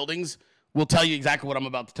types of buildings will tell you exactly what I'm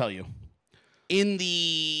about to tell you. In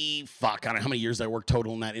the, I don't know how many years I worked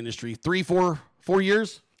total in that industry. 4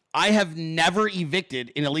 years. I have never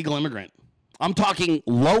evicted an illegal immigrant. I'm talking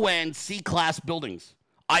low-end C-class buildings.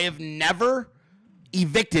 I have never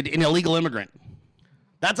evicted an illegal immigrant.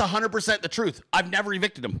 That's 100% the truth. I've never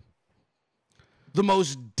evicted them. The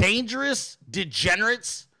most dangerous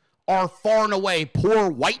degenerates are far and away poor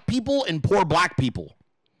white people and poor black people.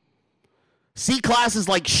 C-class is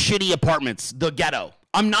like shitty apartments, the ghetto.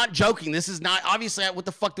 I'm not joking. This is not, obviously, what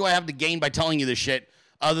the fuck do I have to gain by telling you this shit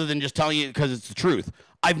other than just telling you because it's the truth?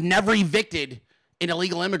 I've never evicted an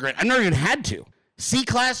illegal immigrant. I've never even had to.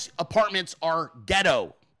 C-class apartments are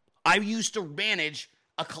ghetto. I used to manage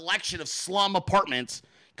a collection of slum apartments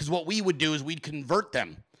because what we would do is we'd convert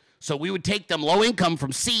them. So we would take them low income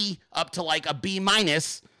from C up to like a B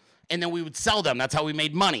minus, and then we would sell them. That's how we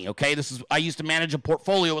made money, okay? I used to manage a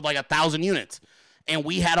portfolio with like 1,000 units, and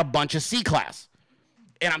we had a bunch of C-class.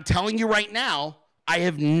 And I'm telling you right now, I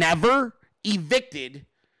have never evicted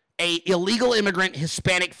a illegal immigrant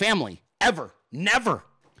Hispanic family. Ever. Never.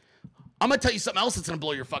 I'm going to tell you something else that's going to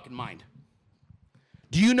blow your fucking mind.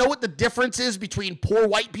 Do you know what the difference is between poor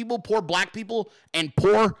white people, poor black people, and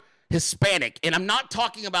poor Hispanic? And I'm not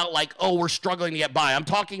talking about like, oh, we're struggling to get by. I'm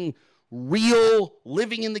talking real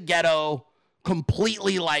living in the ghetto,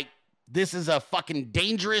 completely like this is a fucking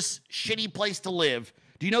dangerous, shitty place to live.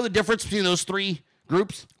 Do you know the difference between those three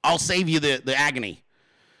groups? I'll save you the agony.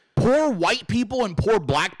 Poor white people and poor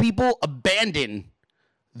black people abandon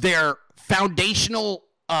their foundational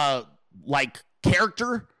like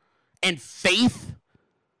character and faith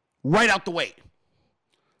right out the way.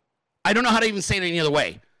 I don't know how to even say it any other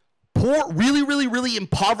way. Poor, really, really, really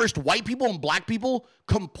impoverished white people and black people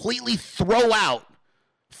completely throw out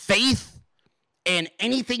faith and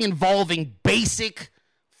anything involving basic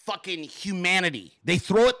fucking humanity. They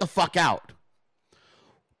throw it the fuck out.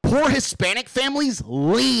 Poor Hispanic families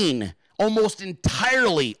lean almost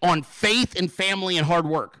entirely on faith and family and hard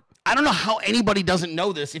work. I don't know how anybody doesn't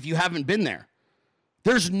know this if you haven't been there.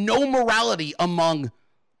 There's no morality among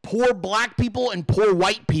poor black people and poor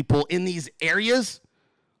white people in these areas,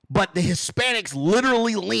 but the Hispanics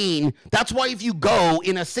literally lean. That's why if you go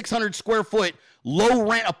in a 600 square foot low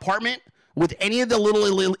rent apartment with any of the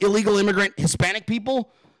little illegal immigrant Hispanic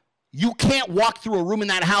people, you can't walk through a room in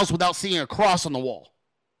that house without seeing a cross on the wall.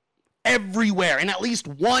 Everywhere, and at least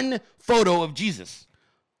one photo of Jesus.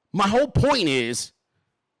 My whole point is,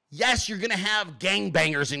 yes, you're going to have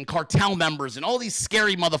gangbangers and cartel members and all these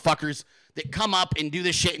scary motherfuckers that come up and do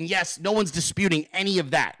this shit. And yes, no one's disputing any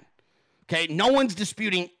of that. Okay? No one's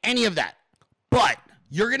disputing any of that. But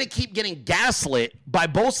you're going to keep getting gaslit by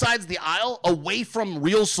both sides of the aisle away from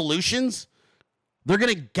real solutions. They're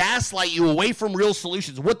going to gaslight you away from real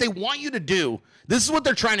solutions. What they want you to do, this is what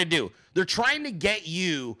they're trying to do. They're trying to get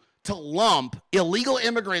you to lump illegal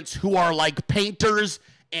immigrants who are like painters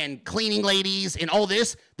and cleaning ladies and all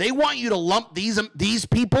this. They want you to lump these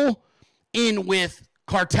people in with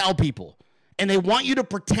cartel people. And they want you to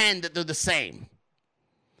pretend that they're the same.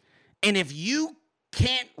 And if you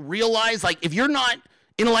can't realize, like, if you're not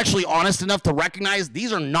intellectually honest enough to recognize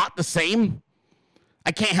these are not the same,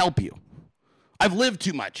 I can't help you. I've lived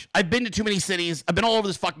too much. I've been to too many cities. I've been all over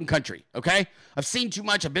this fucking country, okay? I've seen too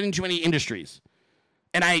much. I've been in too many industries.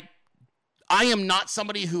 And I am not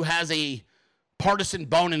somebody who has a partisan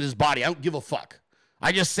bone in his body. I don't give a fuck.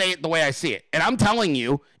 I just say it the way I see it. And I'm telling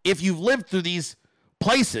you, if you've lived through these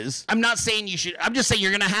places, I'm not saying you should. I'm just saying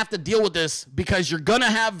you're going to have to deal with this because you're going to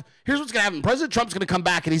have, here's what's going to happen. President Trump's going to come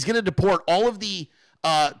back and he's going to deport all of the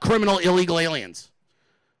criminal illegal aliens.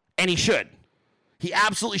 And he should. He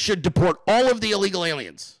absolutely should deport all of the illegal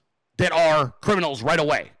aliens that are criminals right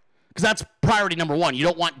away. Because that's priority number one. You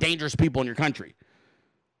don't want dangerous people in your country.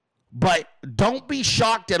 But don't be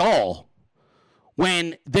shocked at all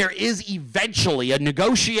when there is eventually a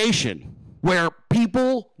negotiation where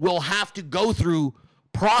people will have to go through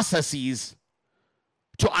processes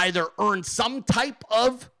to either earn some type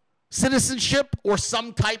of citizenship or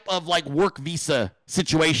some type of like work visa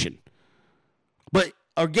situation. But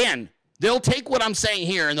again, they'll take what I'm saying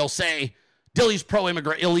here and they'll say Dilley's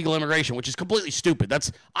illegal immigration, which is completely stupid.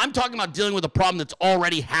 I'm talking about dealing with a problem that's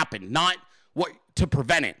already happened, not what to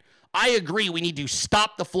prevent it. I agree we need to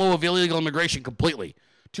stop the flow of illegal immigration completely.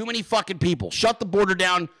 Too many fucking people. Shut the border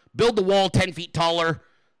down. Build the wall 10 feet taller.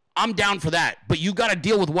 I'm down for that. But you got to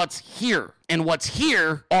deal with what's here. And what's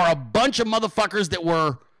here are a bunch of motherfuckers that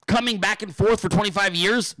were coming back and forth for 25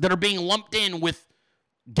 years that are being lumped in with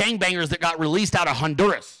gangbangers that got released out of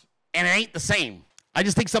Honduras. And it ain't the same. I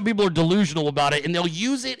just think some people are delusional about it, and they'll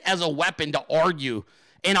use it as a weapon to argue.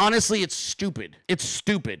 And honestly, it's stupid. It's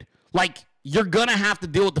stupid. Like, you're going to have to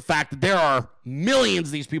deal with the fact that there are millions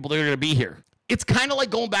of these people that are going to be here. It's kind of like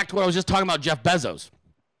going back to what I was just talking about Jeff Bezos.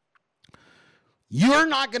 You're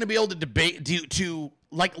not going to be able to debate,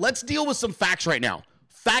 let's deal with some facts right now.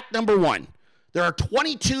 Fact number one, there are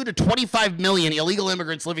 22 to 25 million illegal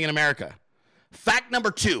immigrants living in America. Fact number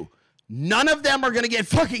two, none of them are going to get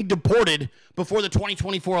fucking deported before the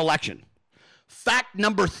 2024 election. Fact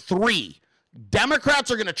number three,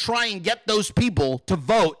 Democrats are going to try and get those people to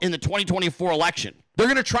vote in the 2024 election. They're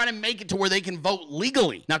going to try to make it to where they can vote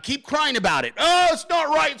legally. Now, keep crying about it. Oh, it's not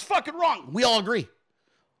right. It's fucking wrong. We all agree.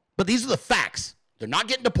 But these are the facts. They're not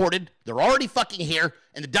getting deported. They're already fucking here.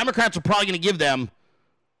 And the Democrats are probably going to give them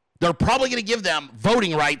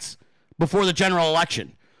voting rights before the general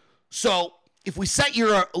election. So if we set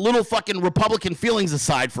your little fucking Republican feelings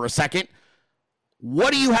aside for a second,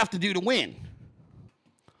 what do you have to do to win?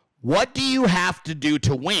 What do you have to do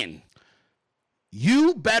to win?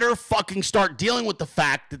 You better fucking start dealing with the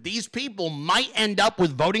fact that these people might end up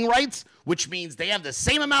with voting rights, which means they have the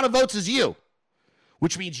same amount of votes as you,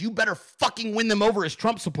 which means you better fucking win them over as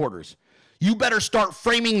Trump supporters. You better start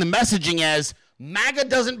framing the messaging as MAGA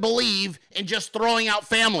doesn't believe in just throwing out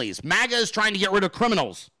families. MAGA is trying to get rid of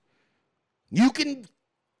criminals.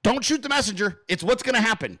 Don't shoot the messenger. It's what's going to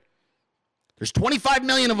happen. There's 25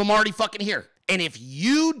 million of them already fucking here. And if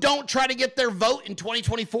you don't try to get their vote in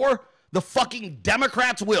 2024, the fucking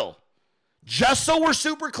Democrats will. Just so we're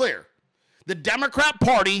super clear, the Democrat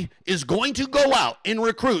Party is going to go out and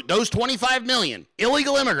recruit those 25 million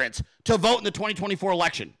illegal immigrants to vote in the 2024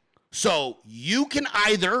 election. So you can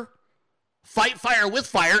either fight fire with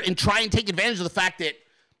fire and try and take advantage of the fact that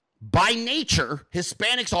by nature,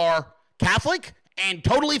 Hispanics are Catholic and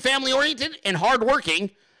totally family-oriented and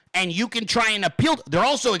hardworking, and you can try and appeal. They're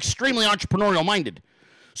also extremely entrepreneurial-minded.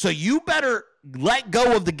 So you better let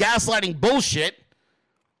go of the gaslighting bullshit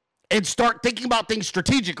and start thinking about things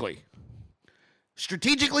strategically.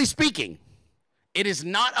 Strategically speaking, it is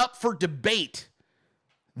not up for debate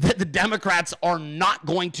that the Democrats are not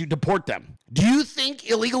going to deport them. Do you think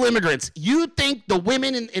illegal immigrants, you think the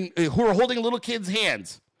women who are holding little kids'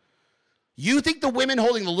 hands, you think the women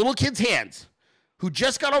holding the little kids' hands who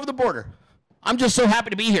just got over the border, I'm just so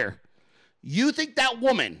happy to be here. You think that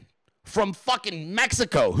woman from fucking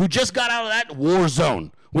Mexico who just got out of that war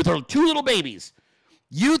zone with her 2 little babies,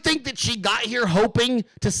 you think that she got here hoping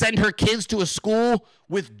to send her kids to a school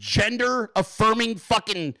with gender-affirming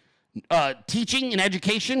fucking teaching and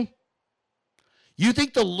education? You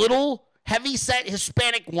think the little heavy-set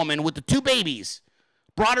Hispanic woman with the 2 babies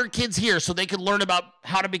brought her kids here so they could learn about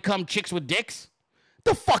how to become chicks with dicks?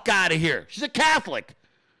 Get the fuck out of here. She's a Catholic.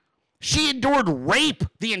 She endured rape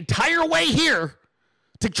the entire way here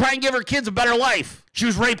to try and give her kids a better life. She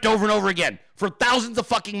was raped over and over again for thousands of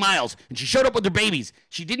fucking miles, and she showed up with her babies.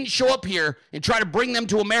 She didn't show up here and try to bring them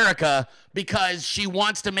to America because she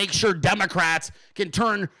wants to make sure Democrats can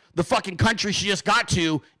turn the fucking country she just got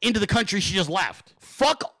to into the country she just left.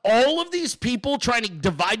 Fuck all of these people trying to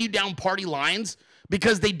divide you down party lines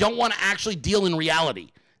because they don't want to actually deal in reality.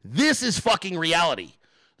 This is fucking reality.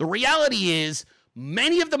 The reality is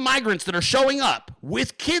many of the migrants that are showing up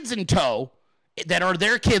with kids in tow, that are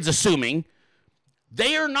their kids assuming,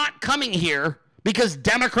 they are not coming here because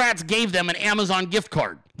Democrats gave them an Amazon gift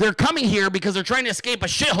card. They're coming here because they're trying to escape a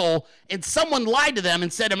shithole and someone lied to them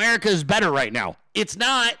and said America is better right now. It's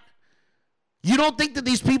not. You don't think that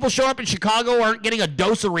these people show up in Chicago aren't getting a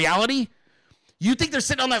dose of reality? You think they're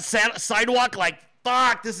sitting on that sidewalk like,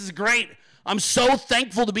 fuck, this is great. I'm so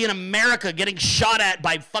thankful to be in America getting shot at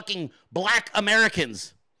by fucking black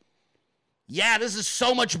Americans. Yeah, this is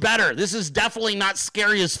so much better. This is definitely not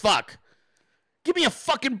scary as fuck. Give me a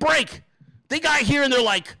fucking break. They got here and they're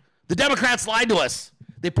like, the Democrats lied to us.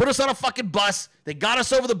 They put us on a fucking bus. They got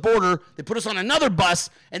us over the border. They put us on another bus.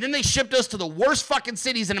 And then they shipped us to the worst fucking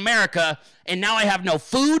cities in America. And now I have no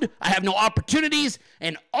food. I have no opportunities.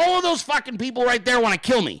 And all of those fucking people right there want to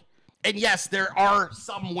kill me. And yes, there are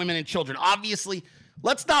some women and children. Obviously,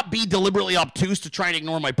 let's not be deliberately obtuse to try and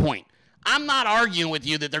ignore my point. I'm not arguing with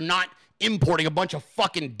you that they're not importing a bunch of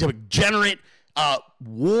fucking degenerate,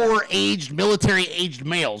 war-aged, military-aged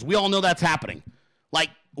males. We all know that's happening.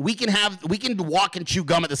 Like, we can walk and chew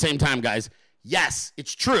gum at the same time, guys. Yes,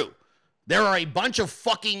 it's true. There are a bunch of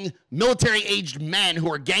fucking military-aged men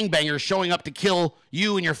who are gangbangers showing up to kill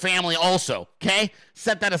you and your family also, okay?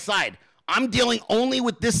 Set that aside. I'm dealing only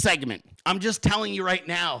with this segment. I'm just telling you right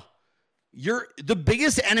now, the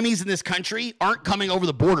biggest enemies in this country aren't coming over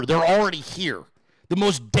the border. They're already here. The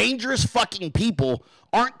most dangerous fucking people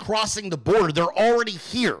aren't crossing the border. They're already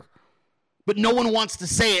here. But no one wants to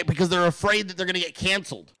say it because they're afraid that they're going to get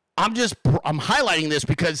canceled. I'm highlighting this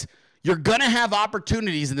because you're going to have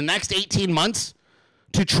opportunities in the next 18 months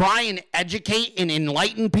to try and educate and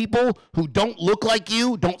enlighten people who don't look like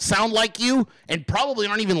you, don't sound like you, and probably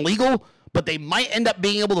aren't even legal, but they might end up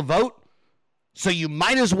being able to vote. So you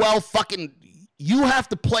might as well you have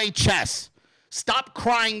to play chess. Stop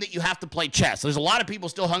crying that you have to play chess. There's a lot of people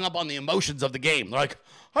still hung up on the emotions of the game. They're like,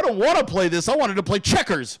 I don't want to play this. I wanted to play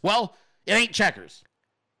checkers. Well, it ain't checkers.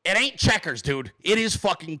 It ain't checkers, dude. It is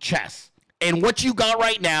fucking chess. And what you got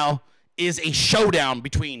right now is a showdown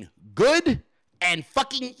between good and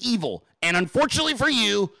fucking evil. And unfortunately for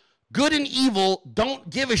you, good and evil don't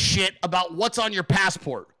give a shit about what's on your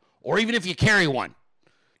passport, or even if you carry one.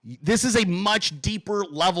 This is a much deeper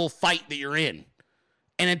level fight that you're in.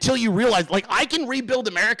 And until you realize, like, I can rebuild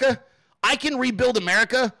America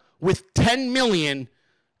with 10 million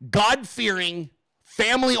God-fearing,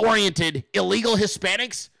 family-oriented, illegal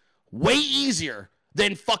Hispanics way easier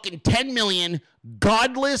than fucking 10 million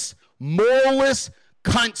godless, moralless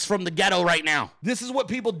cunts from the ghetto right now. This is what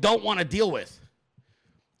people don't want to deal with.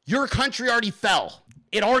 Your country already fell.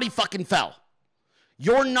 It already fucking fell.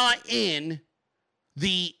 You're not in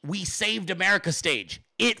the we saved America stage.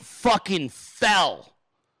 It fucking fell.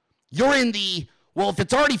 You're in the, well, if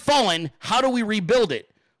it's already fallen, how do we rebuild it?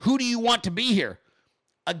 Who do you want to be here?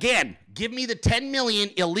 Again, give me the 10 million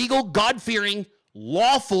illegal, God-fearing,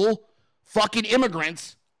 lawful fucking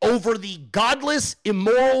immigrants over the godless,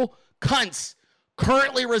 immoral cunts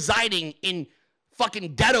currently residing in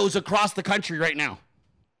fucking ghettos across the country right now.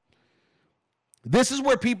 This is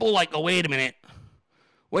where people are like, oh, wait a minute.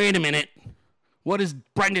 What is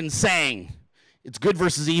Brenden saying? It's good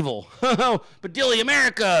versus evil. But Dilley,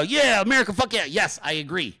 America, yeah, America, fuck yeah. Yes, I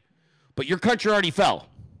agree. But your country already fell.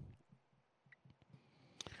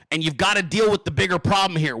 And you've got to deal with the bigger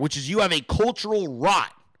problem here, which is you have a cultural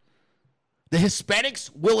rot The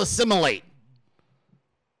Hispanics will assimilate.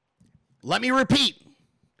 Let me repeat.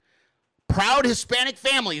 Proud Hispanic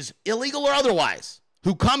families, illegal or otherwise,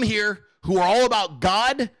 who come here, who are all about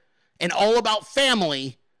God and all about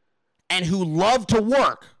family and who love to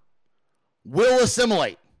work, will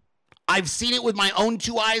assimilate. I've seen it with my own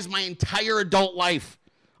two eyes my entire adult life.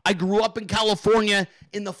 I grew up in California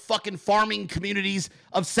in the fucking farming communities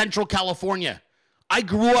of Central California. I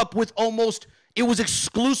grew up with it was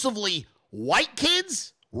exclusively white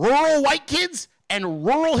kids, rural white kids, and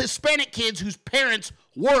rural Hispanic kids whose parents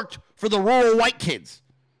worked for the rural white kids.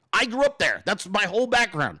 I grew up there. That's my whole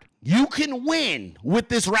background. You can win with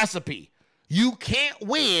this recipe. You can't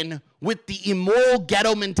win with the immoral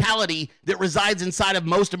ghetto mentality that resides inside of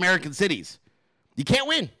most American cities. You can't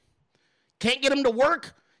win. Can't get them to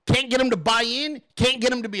work. Can't get them to buy in. Can't get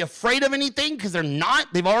them to be afraid of anything because they're not.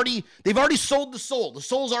 They've already sold the soul. The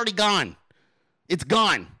soul's already gone. It's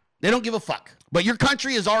gone. They don't give a fuck. But your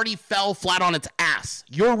country has already fell flat on its ass.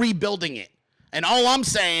 You're rebuilding it. And all I'm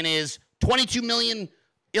saying is 22 million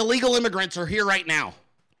illegal immigrants are here right now,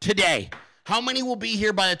 today. How many will be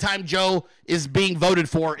here by the time Joe is being voted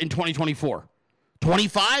for in 2024?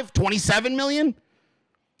 25? 27 million?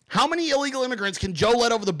 How many illegal immigrants can Joe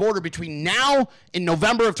let over the border between now and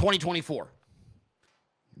November of 2024?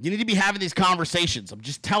 You need to be having these conversations. I'm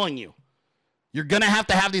just telling you. You're going to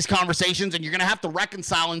have these conversations, and you're going to have to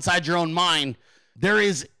reconcile inside your own mind.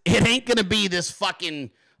 It ain't going to be this fucking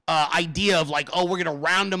idea of like, oh, we're going to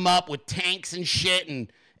round them up with tanks and shit,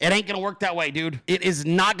 and it ain't going to work that way, dude. It is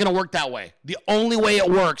not going to work that way. The only way it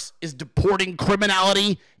works is deporting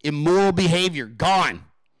criminality, immoral behavior. Gone.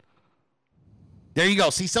 There you go.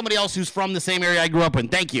 See somebody else who's from the same area I grew up in.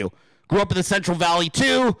 Thank you. Grew up in the Central Valley,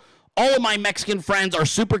 too. All of my Mexican friends are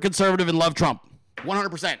super conservative and love Trump.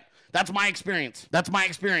 100%. That's my experience.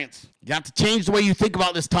 You have to change the way you think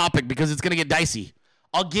about this topic because it's going to get dicey.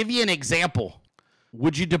 I'll give you an example.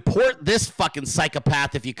 Would you deport this fucking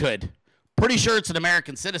psychopath if you could? Pretty sure it's an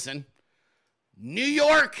American citizen. New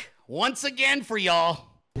York, once again for y'all.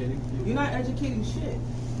 You're not educating shit.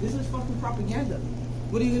 This is fucking propaganda.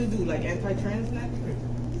 What are you going to do, like anti-trans next?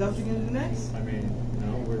 Is that what you're going to do next? I mean,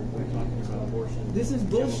 no, we're talking about abortion. This is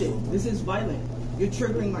bullshit. This is violent. You're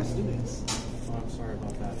triggering my students. Oh, I'm sorry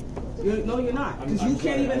about that. No, you're not. Because you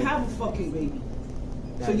can't even have a fucking baby.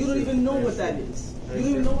 So you don't even know what that is. You don't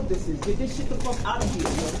even know what this is. Get this shit the fuck out of here, yo.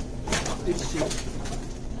 Fuck this shit.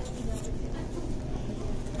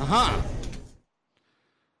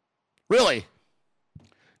 Really?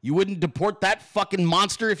 You wouldn't deport that fucking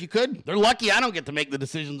monster if you could? They're lucky I don't get to make the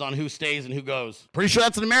decisions on who stays and who goes. Pretty sure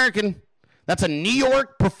that's an American. That's a New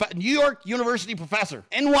York University professor.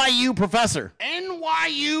 NYU professor.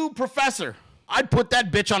 I'd put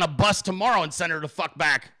that bitch on a bus tomorrow and send her to fuck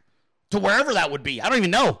back to wherever that would be. I don't even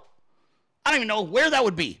know where that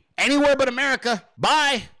would be. Anywhere but America.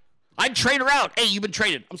 Bye. I'd trade her out. Hey, you've been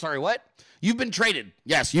traded. I'm sorry, what? You've been traded.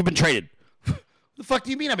 Yes, you've been traded. What the fuck do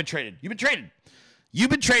you mean I've been traded? You've been traded. You've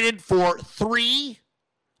been traded for 3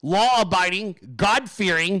 law-abiding,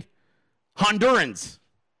 God-fearing Hondurans.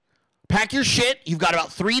 Pack your shit. You've got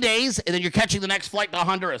about 3 days, and then you're catching the next flight to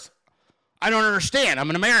Honduras. I don't understand. I'm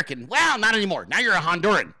an American. Well, not anymore. Now you're a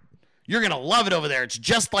Honduran. You're going to love it over there. It's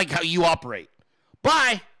just like how you operate.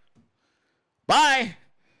 Bye. Bye.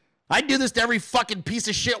 I'd do this to every fucking piece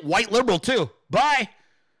of shit white liberal, too. Bye.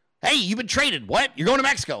 Hey, you've been traded. What? You're going to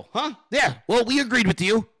Mexico, huh? Yeah. Well, we agreed with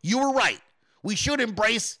you. You were right. We should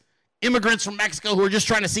embrace immigrants from Mexico who are just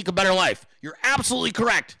trying to seek a better life. You're absolutely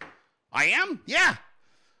correct. I am? Yeah.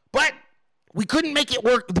 But we couldn't make it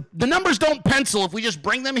work. The numbers don't pencil if we just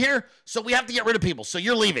bring them here, so we have to get rid of people. So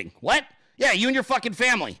you're leaving. What? Yeah, you and your fucking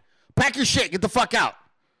family. Pack your shit. Get the fuck out.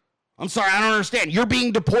 I'm sorry, I don't understand. You're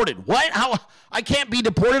being deported. What? How? I can't be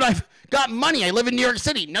deported. I've got money. I live in New York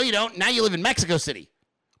City. No, you don't. Now you live in Mexico City.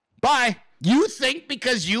 Bye. You think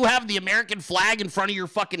because you have the American flag in front of your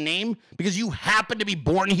fucking name, because you happen to be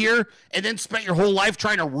born here and then spent your whole life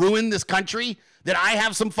trying to ruin this country, that I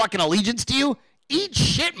have some fucking allegiance to you? Eat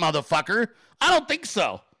shit, motherfucker. I don't think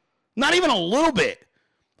so. Not even a little bit.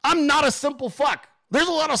 I'm not a simple fuck. There's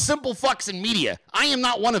a lot of simple fucks in media. I am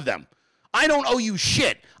not one of them. I don't owe you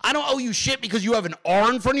shit. I don't owe you shit because you have an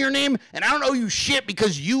R in front of your name, and I don't owe you shit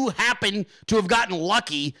because you happen to have gotten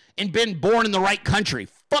lucky and been born in the right country.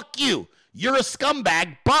 Fuck you. You're a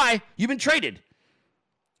scumbag. Bye. You've been traded.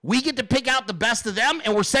 We get to pick out the best of them,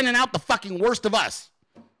 and we're sending out the fucking worst of us.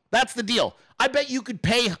 That's the deal. I bet you could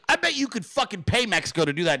fucking pay Mexico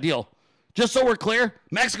to do that deal. Just so we're clear,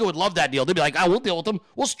 Mexico would love that deal. They'd be like, we'll deal with them.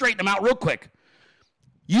 We'll straighten them out real quick.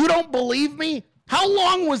 You don't believe me? How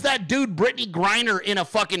long was that dude, Brittany Griner, in a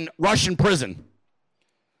fucking Russian prison?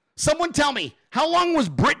 Someone tell me, how long was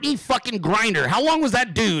Brittany fucking Grinder? How long was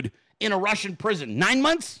that dude in a Russian prison? 9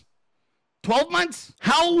 months? 12 months?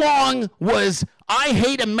 How long was I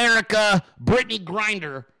Hate America Brittany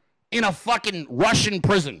Grinder in a fucking Russian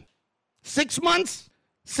prison? 6 months?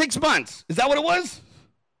 6 months. Is that what it was?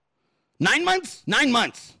 9 months? 9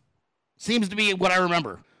 months. Seems to be what I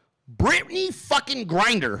remember. Brittany fucking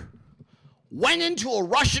Grinder went into a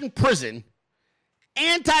Russian prison,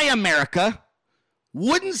 anti-America,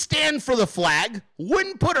 wouldn't stand for the flag,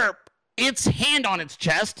 wouldn't put its hand on its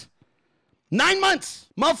chest. 9 months.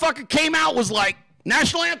 Motherfucker came out, was like,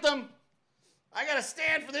 national anthem. I gotta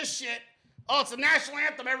stand for this shit. Oh, it's a national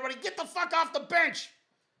anthem, everybody. Get the fuck off the bench.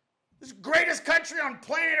 This is the greatest country on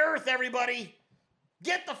planet Earth, everybody.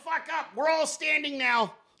 Get the fuck up. We're all standing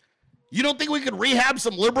now. You don't think we could rehab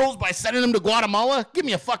some liberals by sending them to Guatemala? Give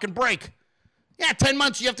me a fucking break. Yeah, 10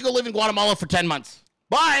 months. You have to go live in Guatemala for 10 months.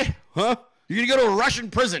 Bye. Huh? You're going to go to a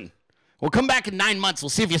Russian prison. We'll come back in 9 months. We'll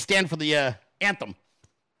see if you stand for the anthem.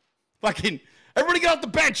 Fucking, everybody get off the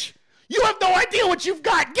bench. You have no idea what you've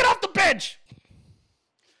got. Get off the bench.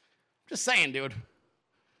 Just saying, dude.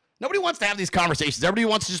 Nobody wants to have these conversations. Everybody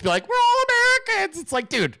wants to just be like, we're all Americans. It's like,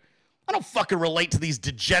 dude, I don't fucking relate to these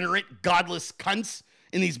degenerate, godless cunts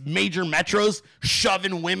in these major metros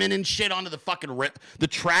shoving women and shit onto the fucking the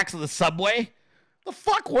tracks of the subway. The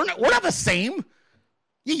fuck? We're not the same.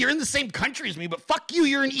 Yeah, you're in the same country as me, but fuck you.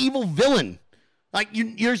 You're an evil villain. Like,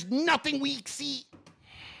 there's nothing we see.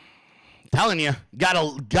 I'm telling you,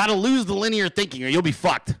 gotta lose the linear thinking or you'll be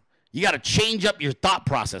fucked. You gotta change up your thought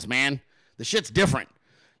process, man. The shit's different.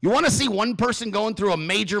 You want to see one person going through a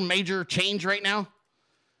major change right now?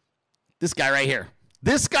 This guy right here.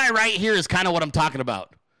 This guy right here is kind of what I'm talking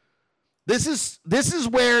about. This is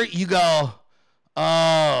where you go,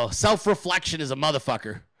 oh, self-reflection is a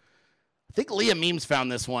motherfucker. I think Leah Memes found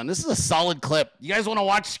this one. This is a solid clip. You guys want to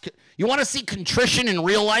watch? You want to see contrition in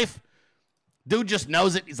real life? Dude just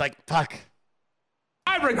knows it. He's like, fuck.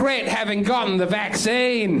 I regret having gotten the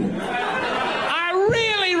vaccine. I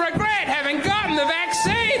really regret having gotten the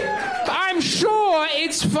vaccine. I'm sure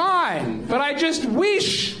it's fine, but I just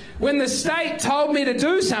wish when the state told me to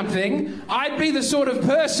do something, I'd be the sort of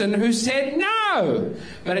person who said no.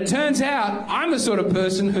 But it turns out I'm the sort of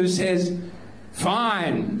person who says,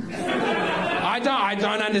 fine. I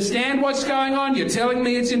don't understand what's going on. You're telling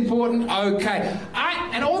me it's important. Okay.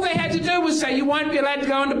 And all they had to do was say, you won't be allowed to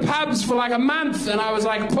go into pubs for like a month. And I was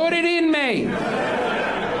like, put it in me.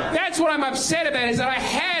 That's what I'm upset about, is that I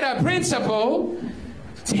had a principle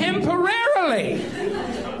temporarily.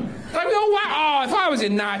 Like, oh, if I was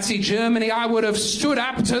in Nazi Germany, I would have stood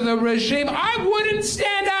up to the regime. I wouldn't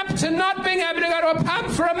stand up to not being able to go to a pub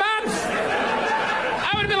for a month.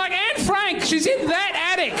 I would have been like, Anne Frank, she's in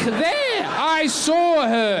that attic there. I saw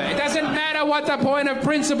her. It doesn't matter what the point of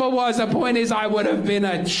principle was. The point is I would have been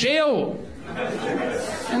a chill.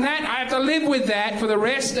 And that, I have to live with that for the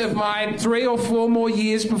rest of my 3 or 4 more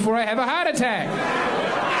years before I have a heart attack.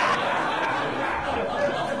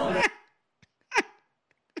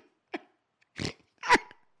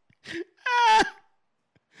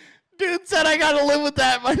 Dude said I gotta live with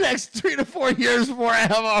that my next 3 to 4 years before I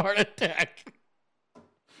have a heart attack.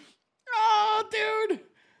 Oh, dude.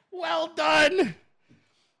 Well done.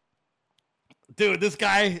 Dude, this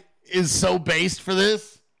guy is so based for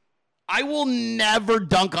this. I will never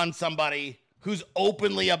dunk on somebody who's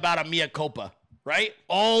openly about a mea culpa, right?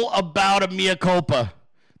 All about a mea culpa.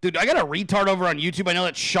 Dude, I got a retard over on YouTube. I know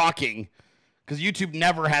that's shocking because YouTube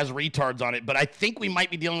never has retards on it, but I think we might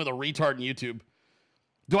be dealing with a retard in YouTube.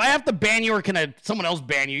 Do I have to ban you or can someone else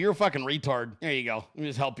ban you? You're a fucking retard. There you go. Let me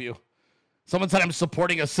just help you. Someone said I'm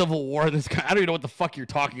supporting a civil war. This guy, I don't even know what the fuck you're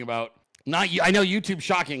talking about. I know YouTube's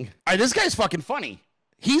shocking. All right, this guy's fucking funny.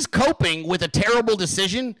 He's coping with a terrible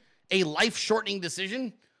decision, a life-shortening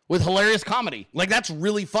decision, with hilarious comedy. Like, that's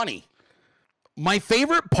really funny. My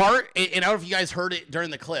favorite part, and I don't know if you guys heard it during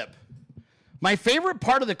the clip, my favorite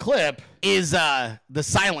part of the clip is the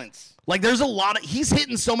silence. Like, there's a lot of, he's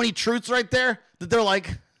hitting so many truths right there that they're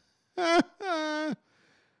like,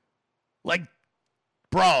 like,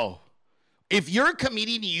 bro, if you're a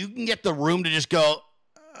comedian, you can get the room to just go,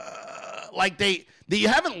 like you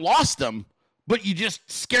haven't lost them, but you just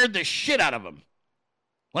scared the shit out of them.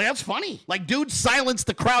 Like, that's funny. Like, dude silenced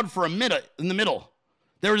the crowd for a minute in the middle.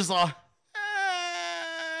 They were just like,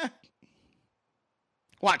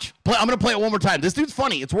 watch. I'm going to play it one more time. This dude's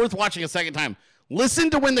funny. It's worth watching a second time. Listen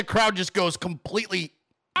to when the crowd just goes completely.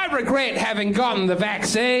 I regret having gotten the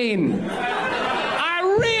vaccine. I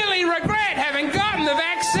really regret having gotten the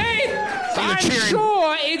vaccine. I'm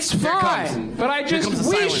sure it's fine, but I just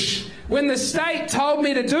wish when the state told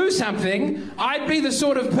me to do something, I'd be the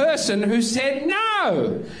sort of person who said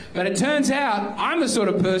no. But it turns out I'm the sort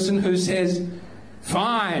of person who says,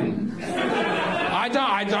 fine. I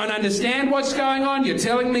don't understand what's going on. You're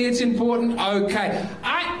telling me it's important. Okay.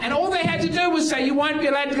 And all they had to do was say, you won't be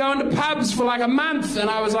allowed to go into pubs for like a month. And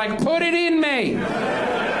I was like, put it in me.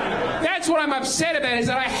 That's what I'm upset about, is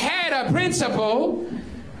that I had a principle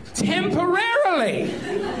temporarily.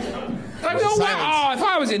 Like, if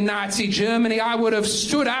I was in Nazi Germany, I would have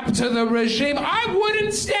stood up to the regime. I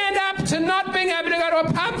wouldn't stand up to not being able to go to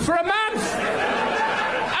a pub for a month.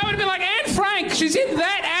 I would have been like, Anne Frank, she's in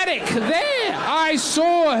that attic there. I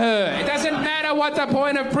saw her. It doesn't matter what the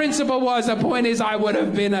point of principle was. The point is I would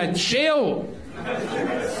have been a chill.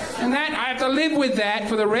 And that I have to live with that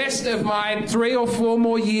for the rest of my 3 or 4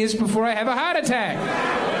 more years before I have a heart attack.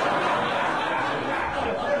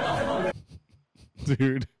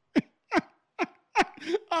 Dude.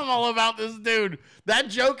 I'm all about this dude. That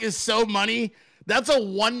joke is so money. That's a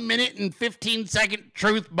 1 minute and 15 second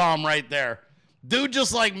truth bomb right there. Dude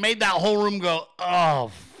just like made that whole room go,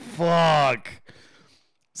 oh, fuck.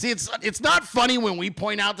 See, it's not funny when we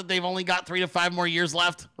point out that they've only got 3 to 5 more years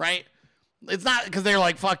left, right? It's not because they're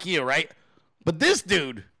like, fuck you, right? But this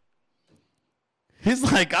dude, he's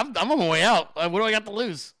like, I'm on my way out. What do I got to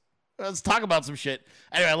lose? Let's talk about some shit.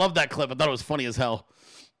 Anyway, I love that clip. I thought it was funny as hell.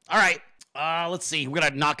 All right. Let's see. We're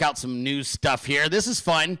going to knock out some news stuff here. This is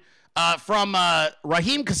fun. From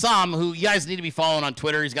Raheem Kassam, who you guys need to be following on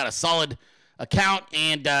Twitter. He's got a solid account,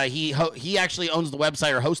 and he actually owns the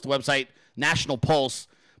website or hosts the website National Pulse.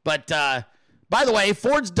 But by the way,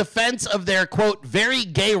 Ford's defense of their, quote, very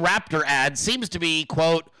gay Raptor ad seems to be,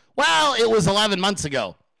 quote, well, it was 11 months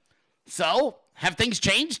ago. So, have things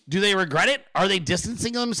changed? Do they regret it? Are they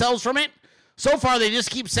distancing themselves from it? So far, they just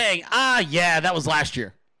keep saying, yeah, that was last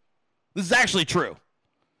year. This is actually true.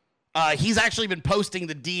 He's actually been posting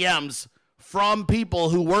the DMs from people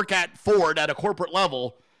who work at Ford at a corporate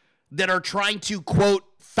level that are trying to, quote,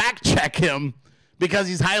 fact check him because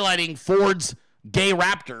he's highlighting Ford's gay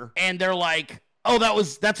Raptor. And they're like, oh,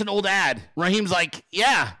 that's an old ad. Raheem's like,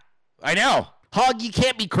 yeah, I know. Hog, you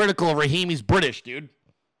can't be critical of Raheem. He's British, dude.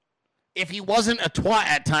 If he wasn't a twat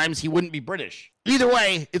at times, he wouldn't be British. Either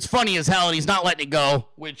way, it's funny as hell, and he's not letting it go,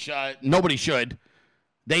 which nobody should.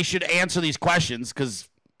 They should answer these questions because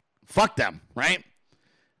fuck them, right?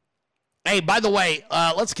 Hey, by the way,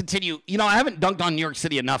 let's continue. You know, I haven't dunked on New York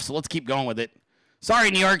City enough, so let's keep going with it.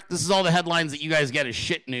 Sorry, New York. This is all the headlines that you guys get as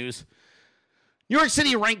shit news. New York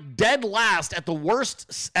City ranked dead last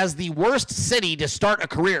as the worst city to start a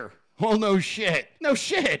career. Well, no shit. No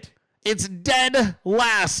shit. It's dead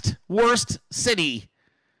last worst city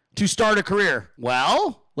to start a career.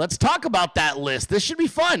 Well, let's talk about that list. This should be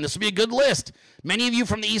fun. This will be a good list. Many of you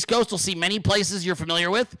from the East Coast will see many places you're familiar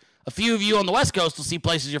with. A few of you on the West Coast will see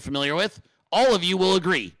places you're familiar with. All of you will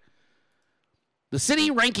agree. The city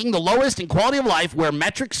ranking the lowest in quality of life, where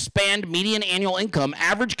metrics spanned median annual income,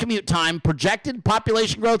 average commute time, projected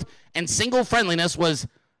population growth, and single friendliness, was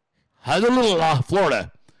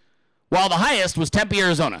Florida, while the highest was Tempe,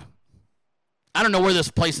 Arizona. I don't know where this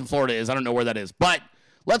place in Florida is. I don't know where that is. But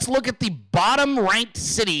let's look at the bottom-ranked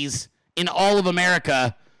cities in all of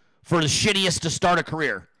America for the shittiest to start a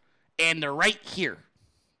career. And they're right here.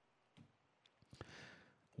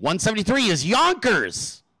 173 is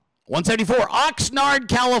Yonkers. 174, Oxnard,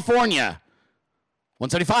 California.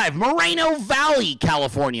 175, Moreno Valley,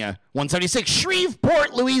 California. 176,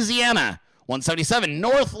 Shreveport, Louisiana. 177,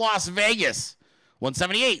 North Las Vegas.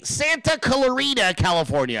 178, Santa Clarita,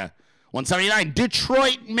 California. 179,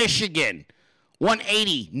 Detroit, Michigan.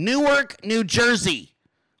 180, Newark, New Jersey.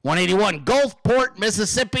 181, Gulfport,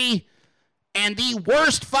 Mississippi. And the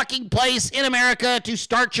worst fucking place in America to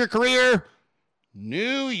start your career,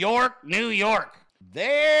 New York, New York.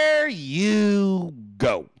 There you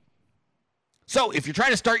go. So if you're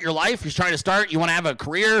trying to start your life, you want to have a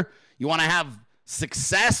career, you want to have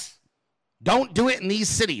success, don't do it in these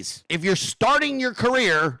cities. If you're starting your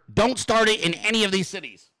career, don't start it in any of these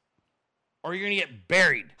cities, or you're going to get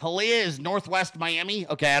buried. Hialeah is northwest Miami.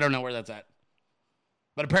 Okay, I don't know where that's at.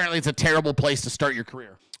 But apparently it's a terrible place to start your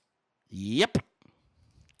career. Yep.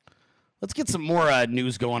 Let's get some more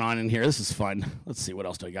news going on in here. This is fun. Let's see, what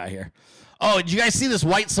else do I got here? Oh, did you guys see this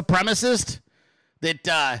white supremacist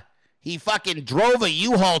that he fucking drove a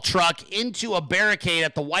U-Haul truck into a barricade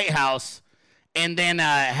at the White House, and then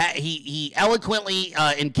he eloquently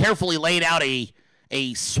and carefully laid out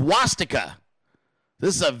a swastika.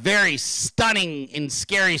 This is a very stunning and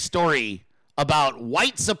scary story about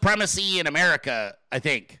white supremacy in America, I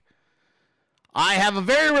think. I have a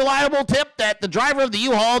very reliable tip that the driver of the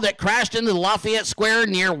U-Haul that crashed into the Lafayette Square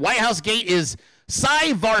near White House Gate is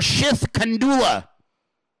Sai Varshith Kandula.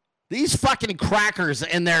 These fucking crackers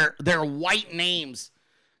and their white names.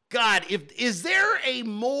 God, is there a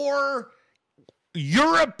more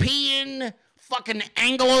European fucking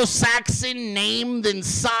Anglo-Saxon name than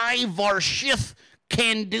Sai Varshith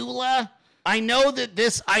Kandula? I know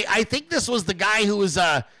that I think this was the guy who was,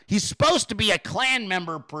 he's supposed to be a Klan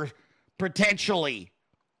member potentially.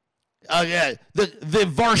 The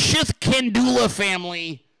Varshith Kandula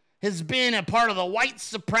family has been a part of the white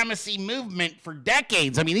supremacy movement for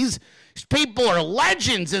decades. I mean, these people are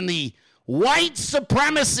legends in the white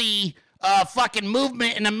supremacy fucking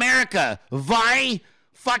movement in America.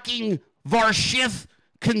 Fucking Varshith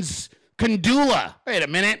Kandula. Wait a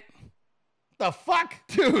minute. The fuck?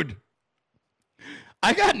 Dude.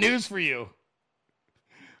 I got news for you.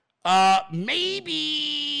 Maybe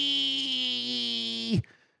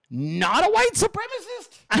not a white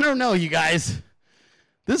supremacist? I don't know, you guys.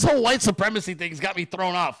 This whole white supremacy thing's got me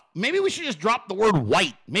thrown off. Maybe we should just drop the word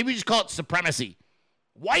white. Maybe we just call it supremacy.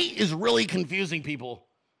 White is really confusing people.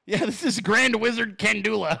 Yeah, this is Grand Wizard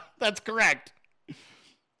Kandula. That's correct.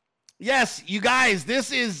 Yes, you guys,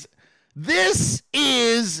 this is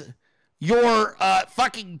your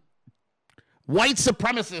fucking white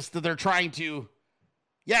supremacist that they're trying to.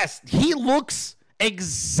 Yes, he looks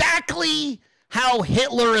exactly how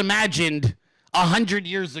Hitler imagined 100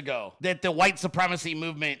 years ago that the white supremacy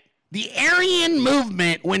movement, the Aryan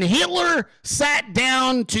movement, when Hitler sat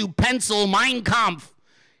down to pencil Mein Kampf,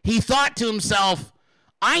 he thought to himself,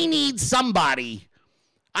 I need to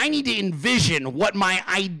envision what my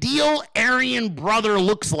ideal Aryan brother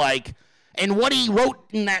looks like. And what he wrote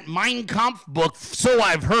in that Mein Kampf book, so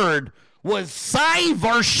I've heard, was Sai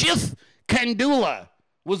Varshith Kandula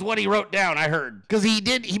was what he wrote down, I heard. Because he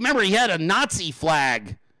remember he had a Nazi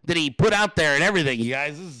flag that he put out there and everything, you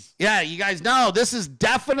guys. You guys know this is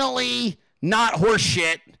definitely not horse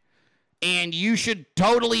shit. And you should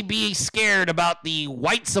totally be scared about the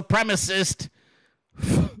white supremacist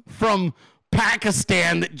from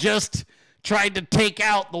Pakistan that just tried to take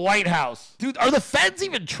out the White House. Dude, are the feds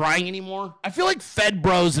even trying anymore? I feel like Fed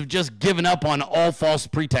bros have just given up on all false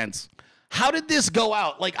pretense. How did this go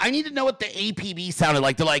out? Like, I need to know what the APB sounded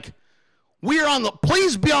like. They're like,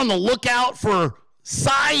 please be on the lookout for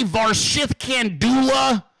Sai Varshith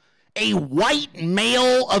Kandula, a white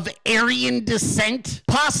male of Aryan descent,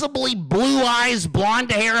 possibly blue eyes,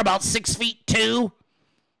 blonde hair, about 6'2".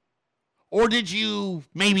 Or did you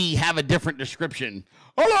maybe have a different description?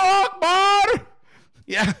 Hello, Akbar.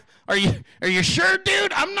 Yeah. Are you sure,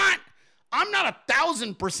 dude? I'm not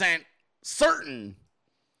 1,000% certain,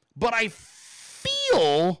 but I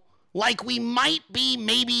feel like we might be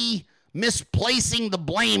maybe misplacing the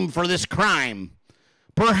blame for this crime.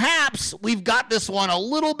 Perhaps we've got this one a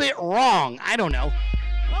little bit wrong. I don't know.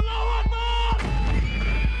 Hello, Akbar.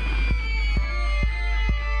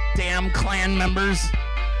 Damn Klan members.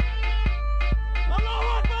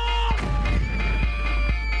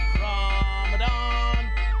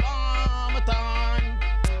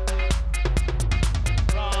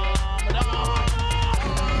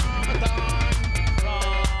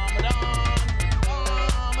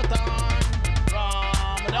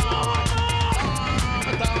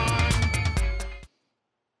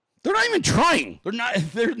 They're not even trying.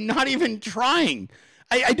 They're not even trying.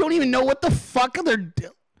 I don't even know what the fuck they're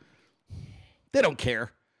doing. They don't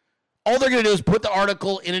care. All they're going to do is put the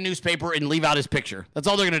article in a newspaper and leave out his picture. That's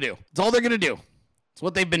all they're going to do. That's all they're going to do. It's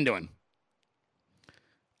what they've been doing.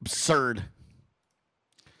 Absurd.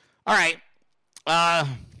 All right.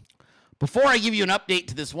 Before I give you an update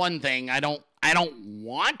to this one thing, I don't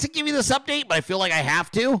want to give you this update, but I feel like I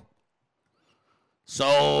have to.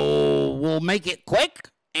 So we'll make it quick,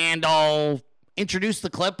 and I'll introduce the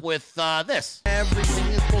clip with this. Everything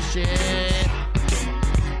is bullshit.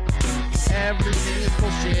 Everything is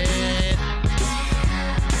bullshit.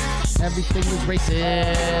 Everything is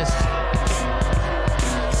racist.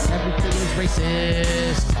 Everything is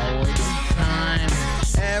racist. All the time.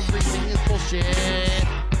 Everything is bullshit.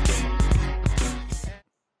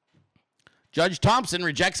 Judge Thompson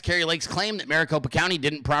rejects Kari Lake's claim that Maricopa County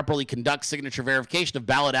didn't properly conduct signature verification of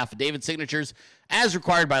ballot affidavit signatures as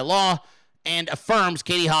required by law and affirms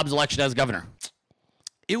Katie Hobbs' election as governor.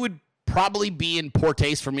 It would probably be in poor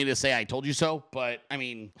taste for me to say I told you so, but I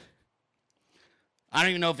mean, I don't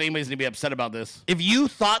even know if anybody's going to be upset about this. If you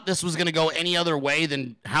thought this was going to go any other way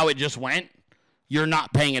than how it just went, you're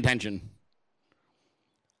not paying attention.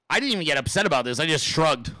 I didn't even get upset about this. I just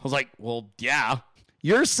shrugged. I was like, well, yeah.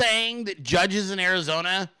 You're saying that judges in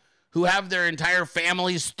Arizona who have their entire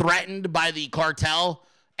families threatened by the cartel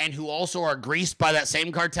and who also are greased by that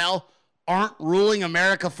same cartel aren't ruling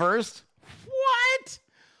America first? What?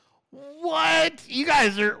 What? You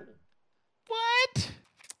guys are... What?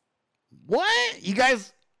 What? You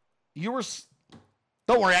guys... You were...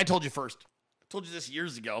 Don't worry, I told you first. I told you this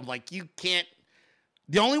years ago. I'm like, you can't...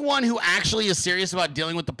 The only one who actually is serious about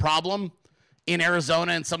dealing with the problem in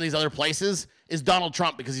Arizona and some of these other places is Donald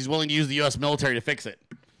Trump, because he's willing to use the U.S. military to fix it.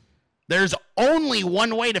 There's only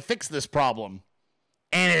one way to fix this problem,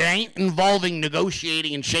 and it ain't involving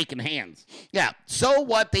negotiating and shaking hands. Yeah, so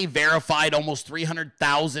what? They verified almost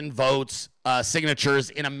 300,000 votes, signatures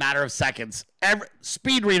in a matter of seconds.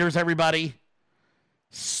 Speed readers, everybody.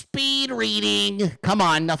 Speed reading. Come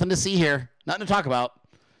on, nothing to see here. Nothing to talk about.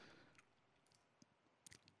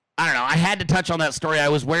 I don't know. I had to touch on that story. I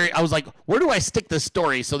was like, where do I stick this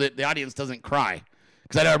story so that the audience doesn't cry?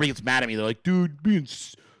 Because I know everybody gets mad at me. They're like, dude, being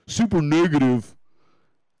super negative.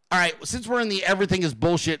 All right, since we're in the everything is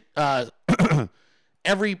bullshit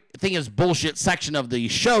section of the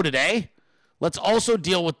show today, let's also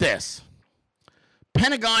deal with this.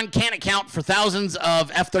 Pentagon can't account for thousands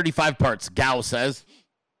of F-35 parts, Gao says.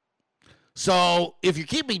 So if you're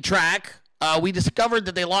keeping track, we discovered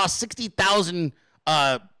that they lost 60,000,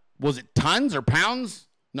 was it tons or pounds?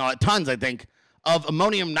 No, tons, I think, of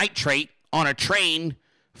ammonium nitrate on a train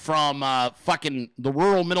from fucking the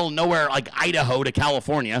rural middle of nowhere, like Idaho to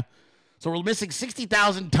California. So we're missing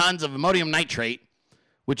 60,000 tons of ammonium nitrate,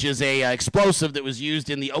 which is a explosive that was used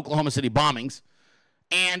in the Oklahoma City bombings.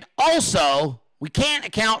 And also, we can't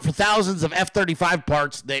account for thousands of F-35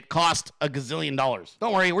 parts that cost $1 gazillion.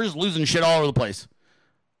 Don't worry, we're just losing shit all over the place.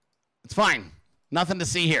 It's fine. Nothing to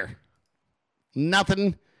see here.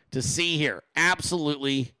 Nothing to see here.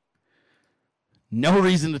 Absolutely no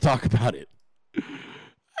reason to talk about it.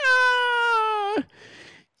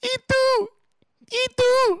 Itu.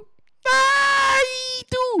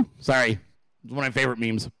 Sorry. It's one of my favorite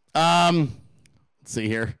memes. Let's see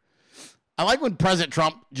here. I like when President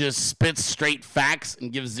Trump just spits straight facts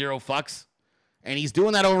and gives zero fucks. And he's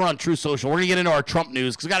doing that over on True Social. We're going to get into our Trump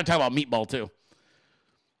news because we got to talk about Meatball too.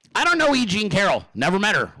 I don't know E. Jean Carroll. Never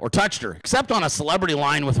met her or touched her, except on a celebrity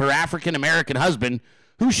line with her African-American husband,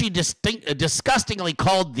 who she disgustingly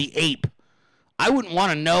called the ape. I wouldn't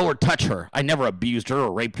want to know or touch her. I never abused her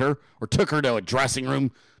or raped her or took her to a dressing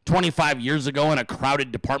room 25 years ago in a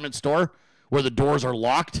crowded department store where the doors are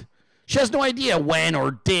locked. She has no idea when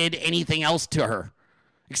or did anything else to her,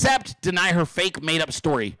 except deny her fake made-up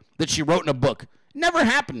story that she wrote in a book. Never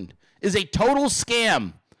happened. Is a total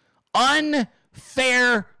scam.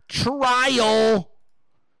 Unfair trial.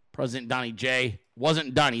 President Donnie J.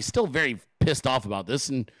 wasn't done. He's still very pissed off about this,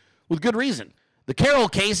 and with good reason. The Carroll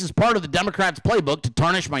case is part of the Democrats' playbook to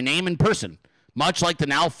tarnish my name in person, much like the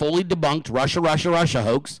now fully debunked Russia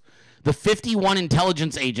hoax, the 51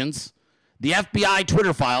 intelligence agents, the FBI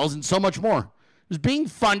Twitter files, and so much more. It was being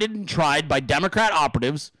funded and tried by Democrat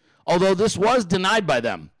operatives, although this was denied by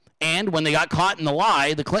them. And when they got caught in the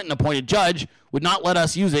lie, the Clinton-appointed judge would not let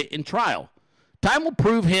us use it in trial. Time will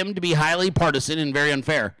prove him to be highly partisan and very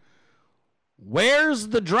unfair. Where's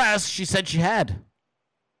the dress she said she had?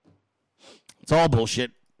 It's all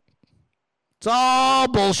bullshit. It's all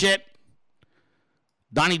bullshit.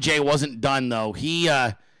 Donnie J wasn't done, though. He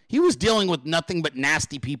was dealing with nothing but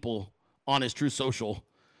nasty people on his True Social,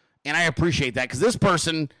 and I appreciate that because this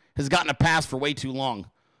person has gotten a pass for way too long.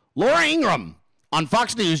 Laura Ingraham on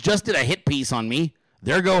Fox News just did a hit piece on me.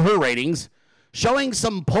 There go her ratings, showing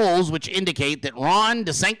some polls which indicate that Ron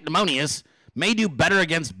DeSanctimonious may do better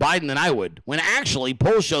against Biden than I would, when actually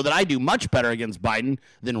polls show that I do much better against Biden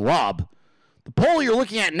than Rob. The poll you're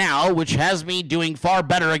looking at now, which has me doing far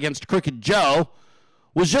better against Crooked Joe,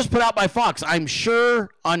 was just put out by Fox. I'm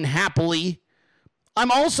sure unhappily.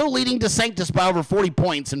 I'm also leading DeSantis by over 40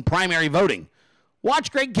 points in primary voting.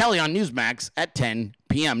 Watch Greg Kelly on Newsmax at 10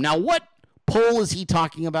 p.m. Now, what poll is he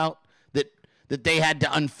talking about that they had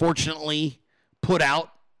to unfortunately put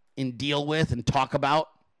out and deal with and talk about?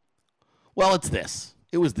 Well, it's this.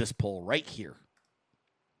 It was this poll right here.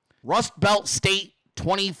 Rust Belt State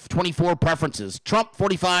 2024 preferences. Trump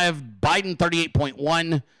 45, Biden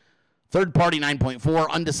 38.1, third party 9.4,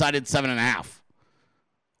 undecided 7.5.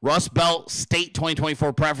 Rust Belt State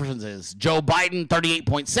 2024 preferences. Joe Biden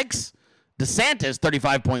 38.6, DeSantis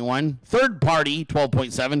 35.1, third party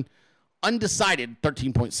 12.7, undecided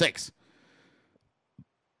 13.6.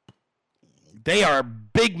 They are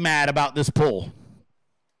big mad about this poll.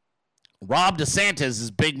 Rob DeSantis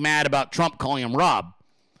is big mad about Trump calling him Rob.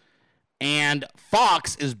 And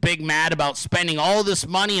Fox is big mad about spending all this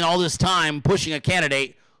money and all this time pushing a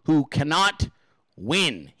candidate who cannot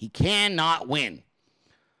win. He cannot win.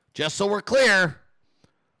 Just so we're clear,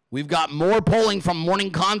 we've got more polling from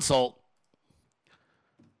Morning Consult.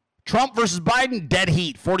 Trump versus Biden, dead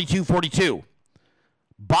heat, 42-42.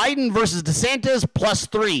 Biden versus DeSantis,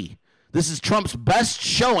 +3. This is Trump's best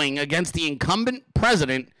showing against the incumbent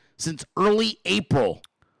president since early April.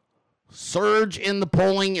 Surge in the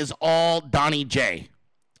polling is all Donnie J.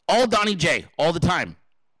 All Donnie J, all the time.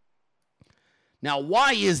 Now,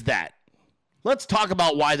 why is that? Let's talk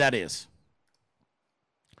about why that is.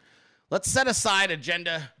 Let's set aside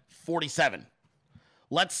Agenda 47.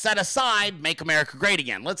 Let's set aside Make America Great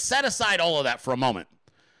Again. Let's set aside all of that for a moment.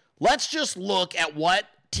 Let's just look at what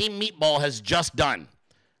Team Meatball has just done.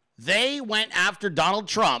 They went after Donald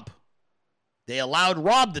Trump. They allowed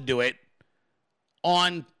Rob to do it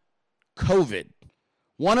on COVID.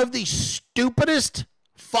 One of the stupidest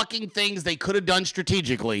fucking things they could have done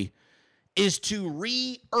strategically is to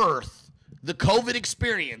re-earth the COVID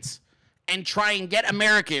experience and try and get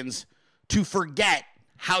Americans to forget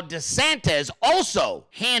how DeSantis also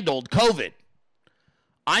handled COVID.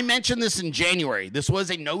 I mentioned this in January. This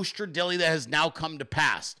was a nostradilly that has now come to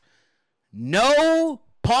pass. No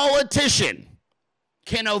politician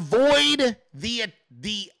can avoid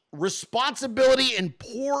the responsibility and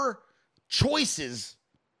poor choices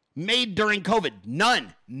made during COVID.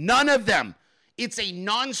 None of them. It's a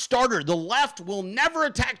non-starter. The left will never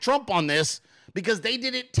attack Trump on this because they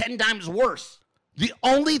did it 10 times worse. The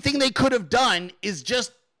only thing they could have done is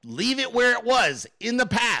just leave it where it was in the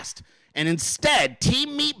past. And instead,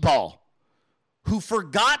 Team Meatball, who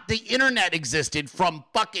forgot the internet existed from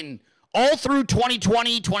fucking all through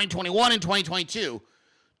 2020, 2021, and 2022,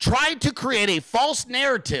 tried to create a false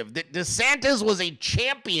narrative that DeSantis was a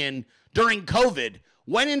champion during COVID,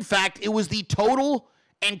 when in fact it was the total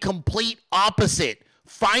and complete opposite.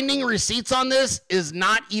 Finding receipts on this is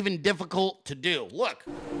not even difficult to do. Look.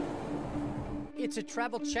 It's a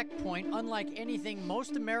travel checkpoint unlike anything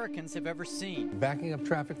most Americans have ever seen. Backing up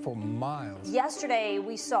traffic for miles. Yesterday,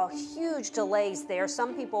 we saw huge delays there.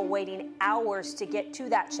 Some people waiting hours to get to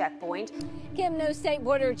that checkpoint. Kim, no state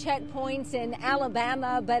border checkpoints in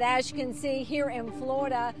Alabama, but as you can see here in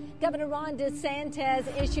Florida, Governor Ron DeSantis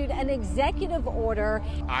issued an executive order.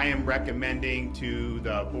 I am recommending to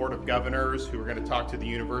the Board of Governors, who are going to talk to the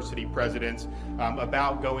university presidents,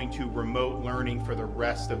 about going to remote learning for the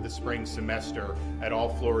rest of the spring semester at all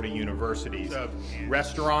Florida universities.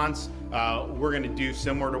 Restaurants, we're going to do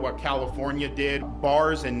similar to what California did.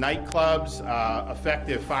 Bars and nightclubs,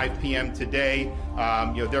 effective 5 p.m. today,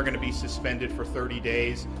 they're going to be suspended for 30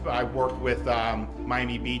 days. I worked with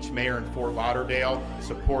Miami Beach Mayor in Fort Lauderdale,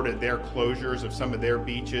 supported their closures of some of their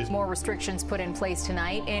beaches. More restrictions put in place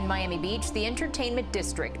tonight in Miami Beach. The entertainment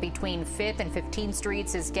district between 5th and 15th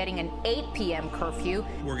Streets is getting an 8 p.m. curfew.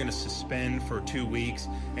 We're going to suspend for 2 weeks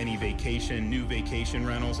any new vacation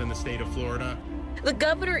rentals in the state of Florida. The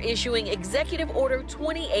governor issuing Executive Order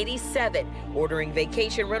 2087, ordering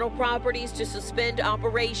vacation rental properties to suspend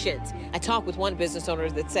operations. I talked with one business owner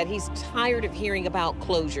that said he's tired of hearing about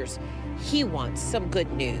closures. He wants some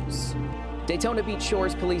good news. Daytona Beach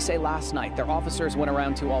Shores police say last night their officers went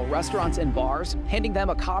around to all restaurants and bars, handing them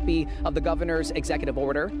a copy of the governor's executive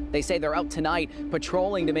order. They say they're out tonight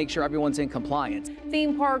patrolling to make sure everyone's in compliance.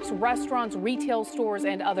 Theme parks, restaurants, retail stores,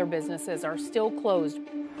 and other businesses are still closed.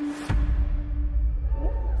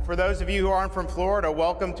 For those of you who aren't from Florida,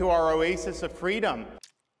 welcome to our oasis of freedom.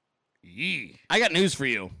 I got news for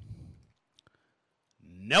you.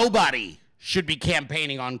 Nobody should be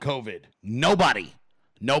campaigning on COVID. Nobody.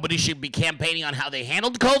 Nobody should be campaigning on how they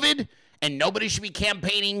handled COVID, and nobody should be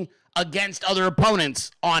campaigning against other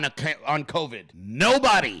opponents on COVID.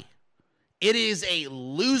 Nobody. It is a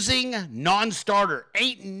losing non-starter.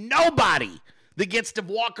 Ain't nobody that gets to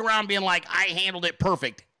walk around being like, I handled it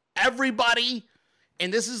perfect. Everybody,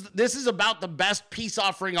 and this is about the best peace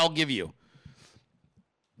offering I'll give you.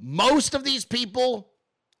 Most of these people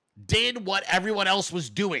did what everyone else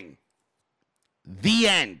was doing. The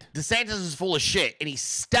end. DeSantis is full of shit, and he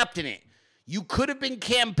stepped in it. You could have been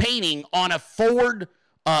campaigning on a forward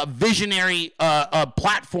visionary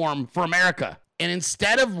platform for America. And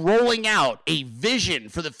instead of rolling out a vision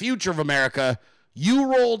for the future of America,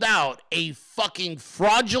 you rolled out a fucking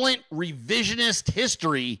fraudulent revisionist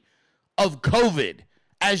history of COVID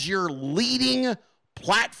as your leading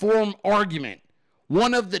platform argument.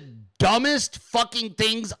 One of the dumbest fucking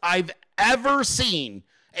things I've ever seen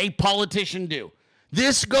a politician do.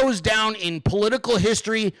 This goes down in political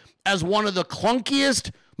history as one of the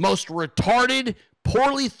clunkiest, most retarded,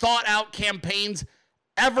 poorly thought out campaigns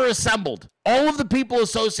ever assembled. All of the people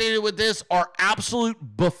associated with this are absolute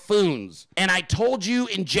buffoons. And I told you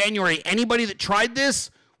in January, anybody that tried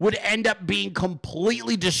this would end up being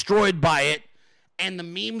completely destroyed by it. And the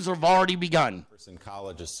memes have already begun. In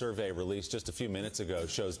college, a survey released just a few minutes ago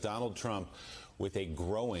shows Donald Trump with a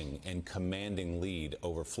growing and commanding lead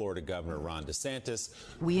over Florida Governor Ron DeSantis.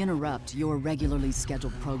 We interrupt your regularly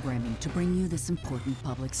scheduled programming to bring you this important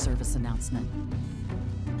public service announcement.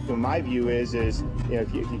 So my view is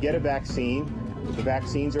if you get a vaccine, if the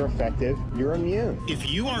vaccines are effective, you're immune. If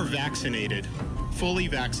you are vaccinated, fully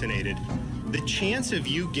vaccinated, the chance of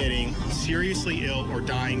you getting seriously ill or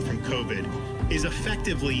dying from COVID is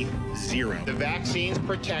effectively zero. The vaccines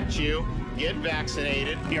protect you. Get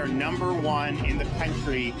vaccinated. We are #1 in the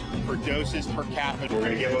country for doses per capita. We're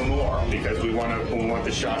going to give them more because we want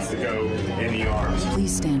the shots to go in the arms.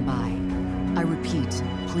 Please stand by. I repeat,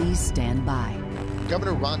 please stand by.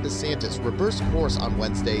 Governor Ron DeSantis reversed course on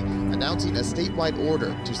Wednesday, announcing a statewide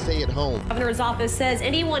order to stay at home. The governor's office says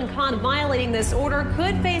anyone caught violating this order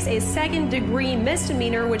could face a second-degree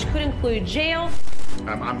misdemeanor, which could include jail.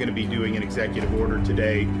 I'm going to be doing an executive order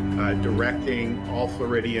today directing all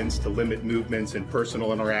Floridians to limit movements and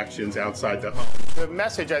personal interactions outside the home. The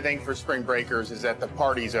message, I think, for spring breakers is that the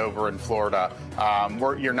party's over in Florida.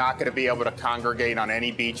 You're not going to be able to congregate on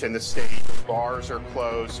any beach in the state. Bars are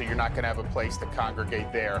closed, so you're not going to have a place to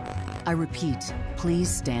congregate there. I repeat, please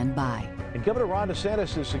stand by. And Governor Ron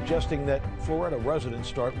DeSantis is suggesting that Florida residents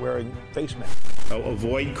start wearing face masks.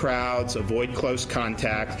 Avoid crowds, avoid close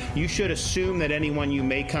contact. You should assume that anyone you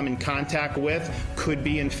may come in contact with could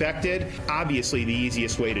be infected. Obviously, the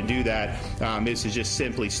easiest way to do that is to just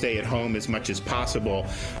simply stay at home as much as possible.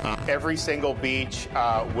 Every single beach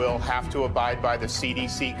will have to abide by the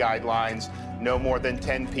CDC guidelines. No more than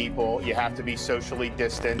 10 people. You have to be socially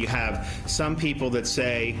distant. You have some people that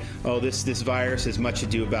say, oh, this virus is much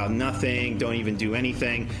ado about nothing, don't even do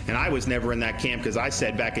anything. And I was never in that camp because I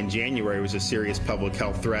said back in January it was a serious public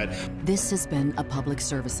health threat. This has been a public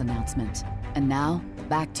service announcement. And now,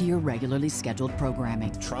 back to your regularly scheduled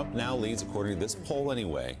programming. Trump now leads, according to this poll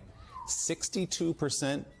anyway,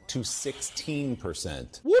 62% to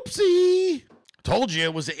 16%. Whoopsie. Told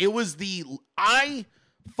you I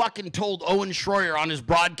fucking told Owen Schroyer on his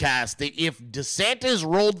broadcast that if DeSantis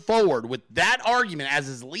rolled forward with that argument as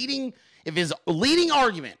his leading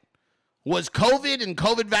argument was COVID and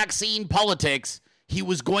COVID vaccine politics, he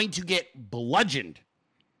was going to get bludgeoned.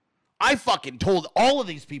 I fucking told all of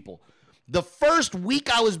these people. The first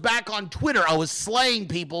week I was back on Twitter, I was slaying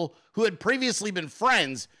people who had previously been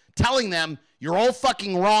friends, telling them, you're all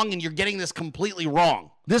fucking wrong and you're getting this completely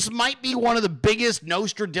wrong. This might be one of the biggest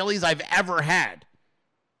Nostradillies I've ever had.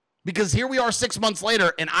 Because here we are 6 months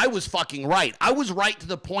later, and I was fucking right. I was right to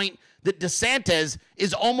the point that DeSantis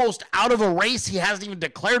is almost out of a race he hasn't even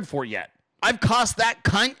declared for yet. I've cost that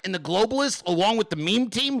cunt and the globalists, along with the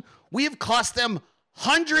meme team, we have cost them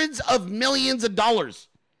hundreds of millions of dollars.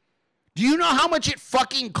 Do you know how much it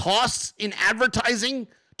fucking costs in advertising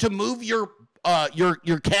to move your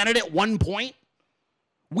candidate 1 point?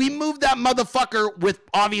 We moved that motherfucker with,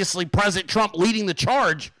 obviously, President Trump leading the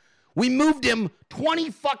charge. We moved him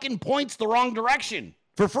 20 fucking points the wrong direction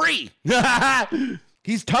for free.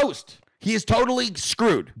 He's toast. He is totally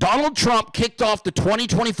screwed. Donald Trump kicked off the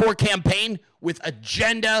 2024 campaign with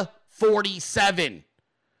Agenda 47.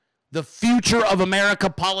 The future of America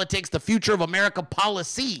politics, the future of America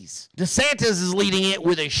policies. DeSantis is leading it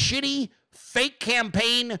with a shitty, fake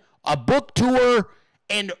campaign, a book tour,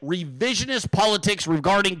 and revisionist politics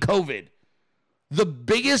regarding COVID. The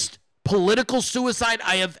biggest political suicide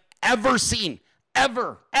I have ever seen.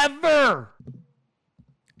 Ever.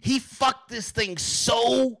 He fucked this thing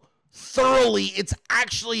so thoroughly, it's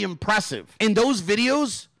actually impressive. And those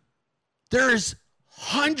videos, there's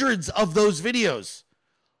hundreds of those videos.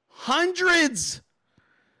 Hundreds.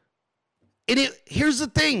 And here's the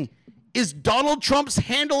thing, is Donald Trump's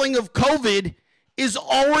handling of COVID is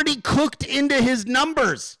already cooked into his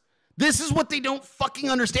numbers. This is what they don't fucking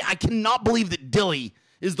understand. I cannot believe that Dilley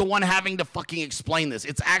is the one having to fucking explain this.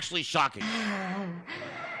 It's actually shocking.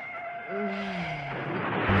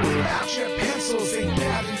 Pull out your pencils and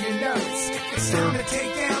gather your notes. It's time to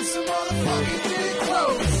take down some motherfucking dirty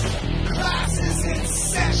quotes. Classes in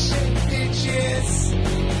session, bitches.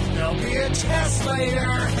 There'll be a test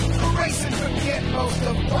later. Erase and forget most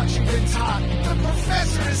of what you've been taught. The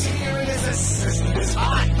professor is here and his assistant is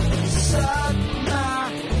hot. Suck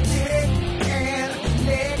my dick and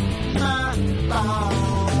lick my balls.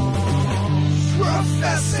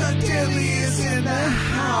 Professor Dilley is in the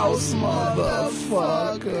house,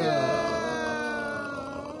 motherfucker.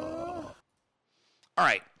 All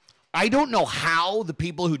right. I don't know how the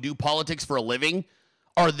people who do politics for a living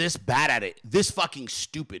are this bad at it, this fucking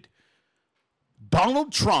stupid.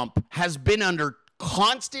 Donald Trump has been under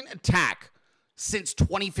constant attack since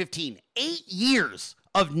 2015. 8 years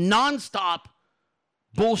of nonstop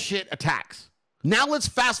bullshit attacks. Now let's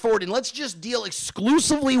fast forward and let's just deal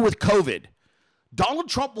exclusively with COVID. Donald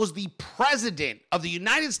Trump was the president of the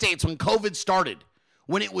United States when COVID started,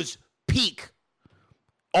 when it was peak.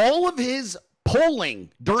 All of his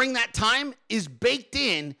polling during that time is baked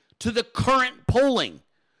in to the current polling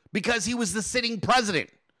because he was the sitting president.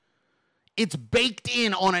 It's baked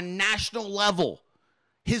in on a national level.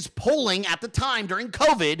 His polling at the time during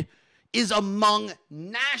COVID is among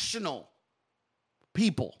national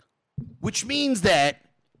people, which means that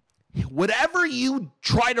whatever you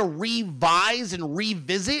try to revise and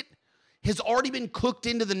revisit has already been cooked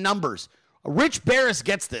into the numbers. Rich Barris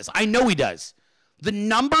gets this. I know he does. The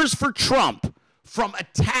numbers for Trump from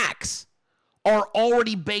attacks are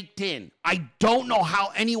already baked in. I don't know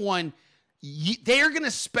how anyone, they're going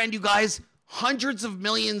to spend, you guys, hundreds of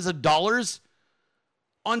millions of dollars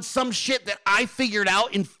on some shit that I figured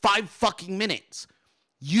out in 5 fucking minutes.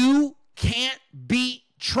 You can't beat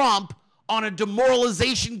Trump on a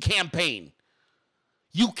demoralization campaign.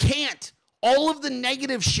 You can't. All of the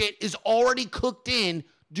negative shit is already cooked in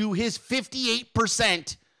to his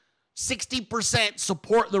 58%, 60%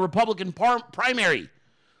 support the Republican primary.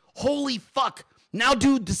 Holy fuck. Now,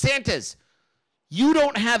 dude, DeSantis, you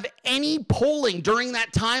don't have any polling during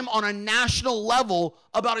that time on a national level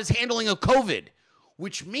about his handling of COVID,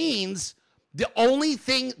 which means the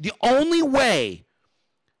only way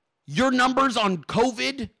your numbers on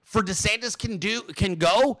COVID for DeSantis can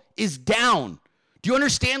go is down. Do you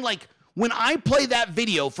understand? Like, when I play that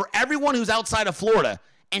video for everyone who's outside of Florida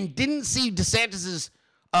and didn't see DeSantis's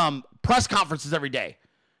press conferences every day,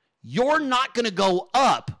 you're not going to go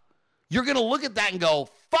up. You're going to look at that and go,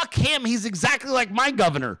 fuck him. He's exactly like my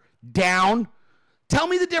governor. Down. Tell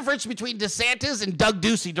me the difference between DeSantis and Doug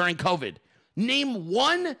Ducey during COVID. Name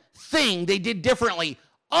one thing they did differently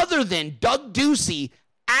other than Doug Ducey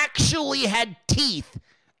actually had teeth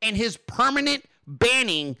in his permanent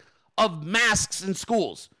banning of masks in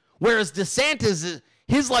schools. Whereas DeSantis,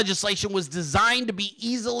 his legislation was designed to be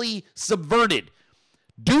easily subverted.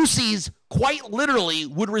 Ducey's quite literally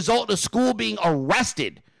would result in a school being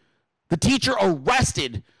arrested. The teacher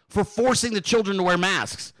arrested for forcing the children to wear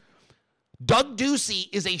masks. Doug Ducey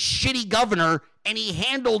is a shitty governor, and he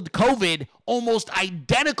handled COVID almost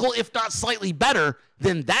identical, if not slightly better,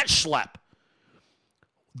 than that schlep.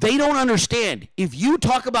 They don't understand. If you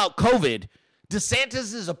talk about COVID,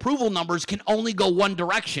 DeSantis' approval numbers can only go one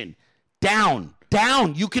direction. Down.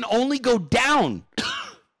 Down. You can only go down.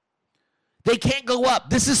 They can't go up.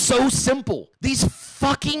 This is so simple. These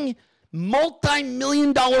fucking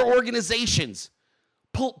multi-million-dollar organizations,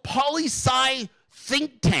 poli-sci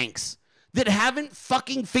think tanks that haven't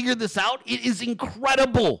fucking figured this out, it is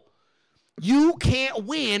incredible. You can't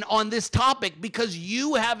win on this topic because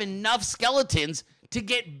you have enough skeletons to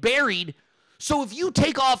get buried. So if you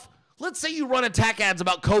take off, let's say you run attack ads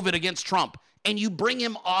about COVID against Trump and you bring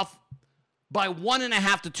him off by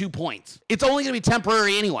 1.5 to 2 points, it's only going to be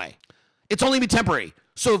temporary anyway. It's only going to be temporary.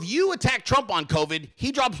 So if you attack Trump on COVID,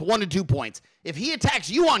 he drops 1 to 2 points. If he attacks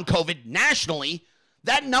you on COVID nationally,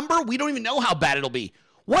 that number, we don't even know how bad it'll be.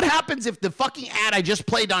 What happens if the fucking ad I just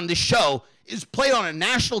played on this show is played on a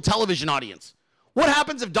national television audience? What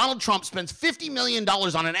happens if Donald Trump spends $50 million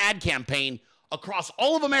on an ad campaign across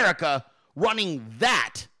all of America running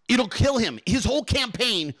that? It'll kill him. His whole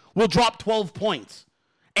campaign will drop 12 points.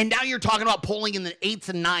 And now you're talking about polling in the 8s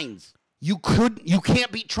and 9s. You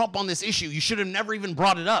can't beat Trump on this issue. You should have never even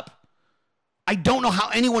brought it up. I don't know how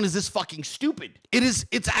anyone is this fucking stupid.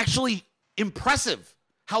 It's actually impressive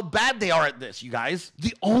how bad they are at this, you guys.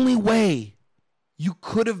 The only way you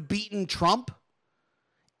could have beaten Trump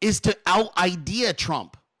is to out-idea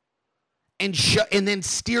Trump and then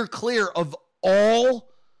steer clear of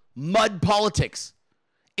all mud politics.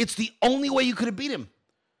 It's the only way you could have beat him.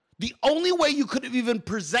 The only way you could have even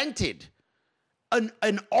presented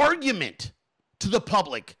an argument to the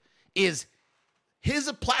public is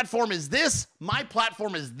his platform is this, my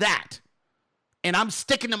platform is that, and I'm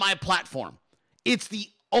sticking to my platform. It's the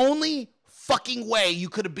only fucking way you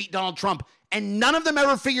could have beat Donald Trump, and none of them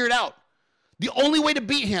ever figured it out. The only way to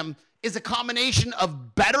beat him is a combination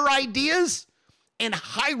of better ideas and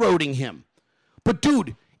high-roading him. But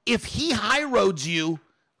dude, if he high-roads you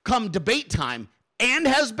come debate time and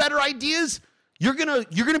has better ideas, you're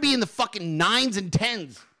gonna be in the fucking 9s and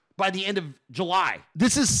 10s by the end of July.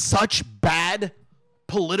 This is such bad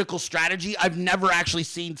political strategy. I've never actually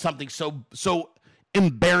seen something so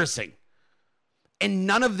Embarrassing. And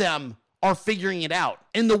none of them are figuring it out.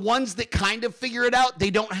 And the ones that kind of figure it out,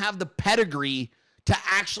 they don't have the pedigree to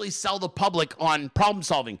actually sell the public on problem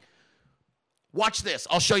solving. Watch this.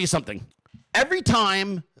 I'll show you something. Every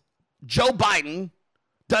time Joe Biden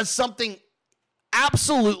does something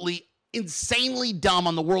absolutely insanely dumb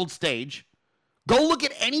on the world stage, go look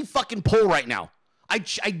at any fucking poll right now. I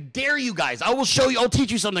dare you guys. I will show you. I'll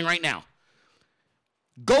teach you something right now.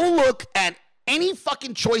 Go look at any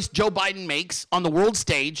fucking choice Joe Biden makes on the world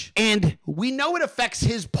stage, and we know it affects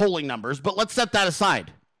his polling numbers, but let's set that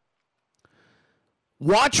aside.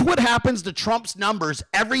 Watch what happens to Trump's numbers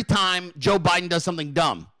every time Joe Biden does something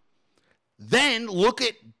dumb. Then look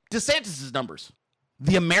at DeSantis' numbers.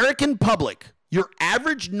 The American public, your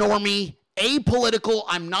average normie, apolitical,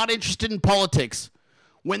 I'm not interested in politics,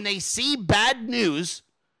 when they see bad news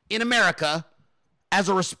in America as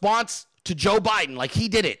a response to Joe Biden, like he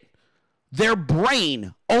did it, their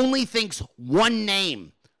brain only thinks one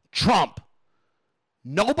name, Trump.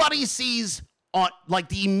 Nobody sees on, like,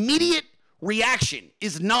 the immediate reaction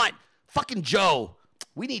is not fucking Joe.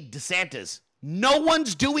 We need DeSantis. No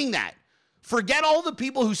one's doing that. Forget all the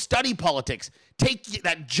people who study politics. Take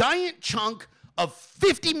that giant chunk of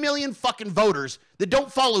 50 million fucking voters that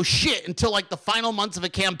don't follow shit until like the final months of a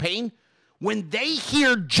campaign. When they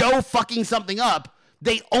hear Joe fucking something up,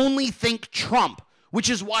 they only think Trump, which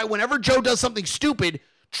is why whenever Joe does something stupid,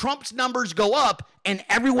 Trump's numbers go up and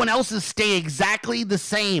everyone else's stay exactly the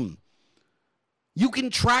same. You can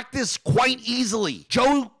track this quite easily.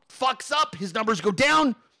 Joe fucks up, his numbers go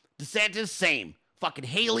down. DeSantis, same. Fucking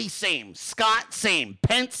Haley, same. Scott, same.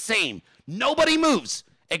 Pence, same. Nobody moves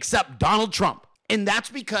except Donald Trump. And that's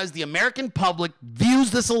because the American public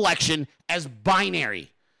views this election as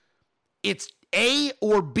binary. It's A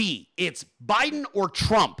or B. It's Biden or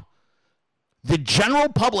Trump. The general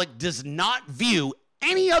public does not view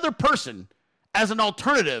any other person as an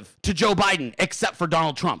alternative to Joe Biden except for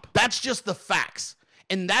Donald Trump. That's just the facts.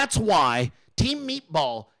 And that's why Team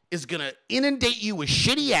Meatball is going to inundate you with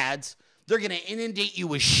shitty ads. They're going to inundate you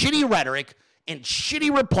with shitty rhetoric and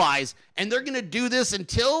shitty replies. And they're going to do this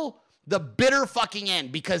until the bitter fucking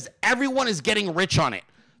end because everyone is getting rich on it.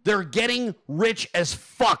 They're getting rich as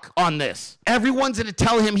fuck on this. Everyone's going to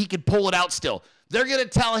tell him he could pull it out still. They're going to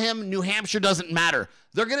tell him New Hampshire doesn't matter.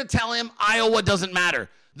 They're going to tell him Iowa doesn't matter.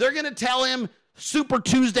 They're going to tell him Super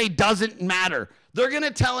Tuesday doesn't matter. They're going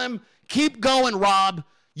to tell him, keep going, Rob.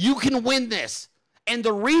 You can win this. And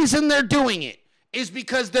the reason they're doing it is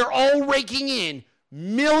because they're all raking in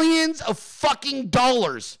millions of fucking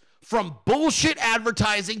dollars from bullshit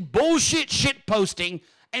advertising, bullshit shit posting,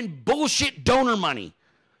 and bullshit donor money.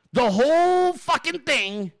 The whole fucking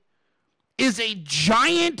thing is a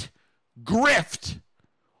giant grift.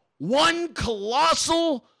 One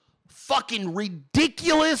colossal, fucking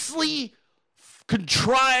ridiculously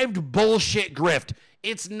contrived bullshit grift.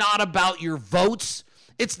 It's not about your votes.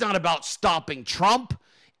 It's not about stopping Trump.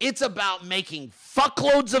 It's about making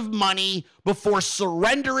fuckloads of money before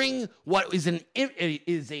surrendering what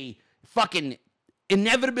is a fucking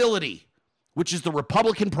inevitability, which is the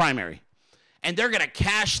Republican primary. And they're going to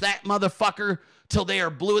cash that motherfucker till they are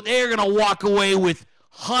blue. They're going to walk away with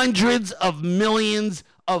hundreds of millions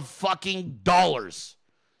of fucking dollars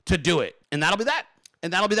to do it. And that'll be that.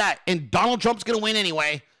 And that'll be that. And Donald Trump's going to win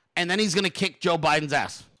anyway. And then he's going to kick Joe Biden's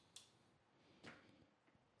ass.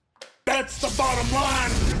 That's the bottom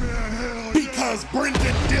line. Because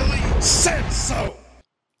Brenden Dilley said so.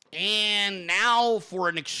 And now for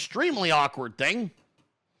an extremely awkward thing.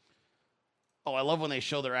 Oh, I love when they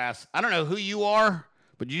show their ass. I don't know who you are,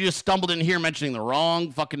 but you just stumbled in here mentioning the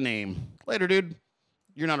wrong fucking name. Later, dude.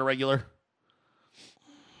 You're not a regular.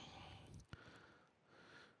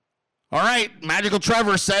 All right, Magical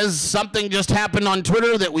Trevor says something just happened on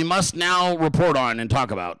Twitter that we must now report on and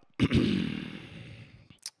talk about.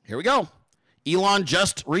 Here we go. Elon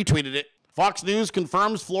just retweeted it. Fox News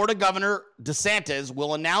confirms Florida Governor DeSantis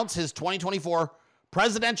will announce his 2024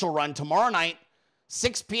 presidential run tomorrow night,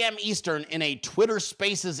 6 p.m. Eastern, in a Twitter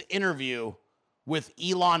Spaces interview with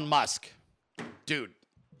Elon Musk. Dude.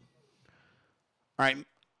 All right.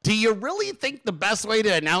 Do you really think the best way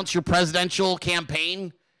to announce your presidential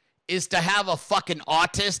campaign is to have a fucking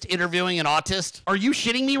autist interviewing an autist? Are you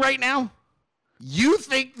shitting me right now? You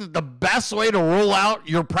think that the best way to roll out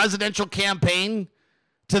your presidential campaign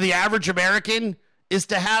to the average American is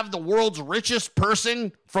to have the world's richest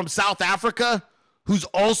person from South Africa who's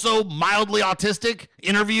also mildly autistic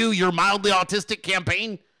interview your mildly autistic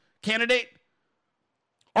campaign candidate?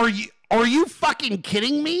 Are you fucking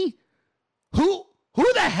kidding me? Who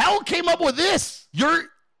the hell came up with this?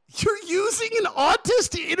 You're using an autist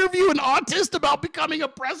to interview an autist about becoming a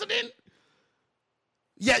president?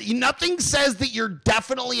 Yeah, nothing says that you're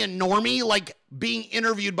definitely a normie like being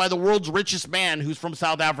interviewed by the world's richest man who's from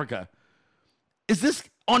South Africa. Is this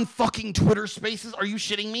on fucking Twitter Spaces? Are you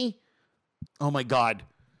shitting me? Oh my God.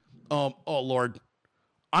 Oh Lord.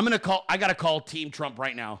 I gotta call Team Trump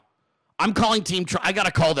right now. I'm calling Team Trump. I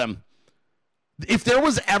gotta call them. If there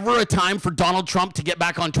was ever a time for Donald Trump to get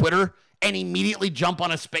back on Twitter and immediately jump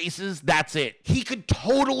on a Spaces, that's it. He could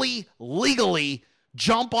totally, legally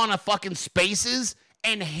jump on a fucking Spaces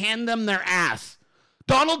and hand them their ass.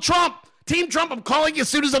 Donald Trump, Team Trump, I'm calling you as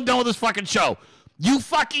soon as I'm done with this fucking show. You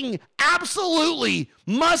fucking absolutely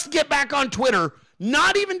must get back on Twitter,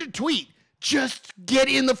 not even to tweet. Just get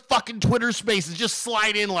in the fucking Twitter Spaces. Just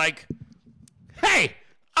slide in like, hey,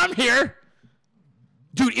 I'm here.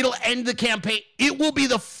 Dude, it'll end the campaign. It will be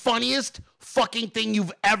the funniest fucking thing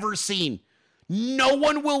you've ever seen. No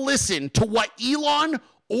one will listen to what Elon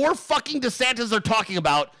or fucking DeSantis are talking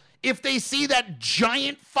about if they see that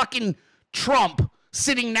giant fucking Trump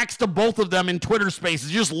sitting next to both of them in Twitter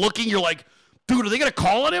Spaces, just looking. You're like, dude, are they going to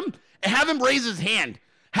call on him? And have him raise his hand.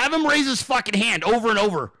 Have him raise his fucking hand over and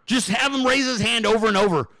over. Just have him raise his hand over and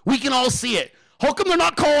over. We can all see it. How come they're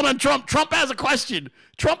not calling on Trump? Trump has a question.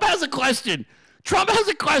 Trump has a question. Trump has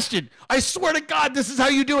a question. I swear to God, this is how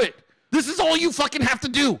you do it. This is all you fucking have to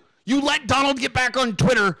do. You let Donald get back on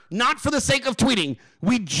Twitter, not for the sake of tweeting.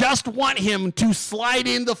 We just want him to slide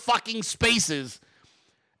in the fucking Spaces.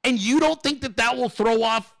 And you don't think that that will throw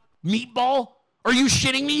off Meatball? Are you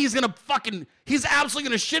shitting me? He's absolutely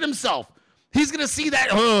going to shit himself. He's going to see that,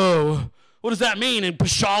 oh, what does that mean? And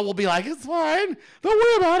Pshaw will be like, it's fine. Don't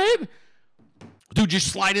worry about it. Dude, just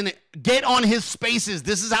slide in it. Get on his Spaces.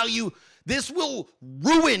 This will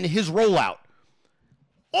ruin his rollout.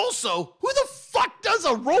 Also, who the fuck does a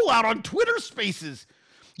rollout on Twitter Spaces?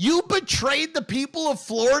 You betrayed the people of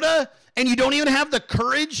Florida and you don't even have the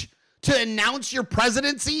courage to announce your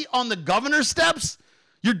presidency on the governor's steps?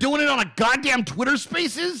 You're doing it on a goddamn Twitter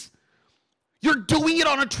Spaces? You're doing it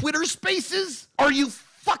on a Twitter Spaces? Are you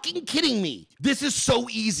fucking kidding me? This is so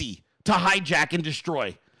easy to hijack and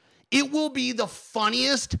destroy. It will be the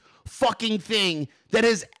funniest fucking thing that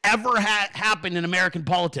has ever happened in American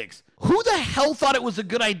politics. Who the hell thought it was a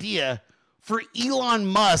good idea for Elon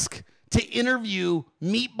Musk to interview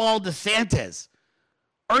Meatball DeSantis?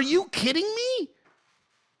 Are you kidding me?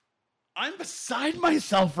 I'm beside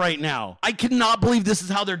myself right now. I cannot believe this is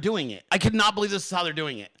how they're doing it.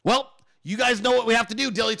 Well, you guys know what we have to do,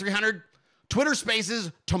 Dilley 300. Twitter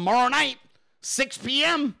Spaces tomorrow night, 6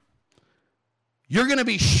 p.m. You're going to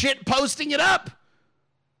be shit posting it up.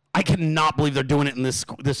 I cannot believe they're doing it in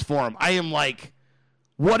this forum. I am like,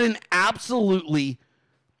 what an absolutely...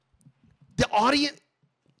 The audience...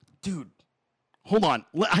 Dude, hold on.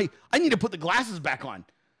 I need to put the glasses back on.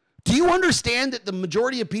 Do you understand that the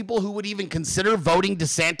majority of people who would even consider voting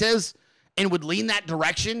DeSantis and would lean that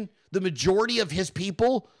direction, the majority of his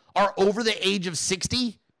people are over the age of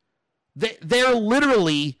 60? They're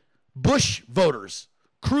literally Bush voters,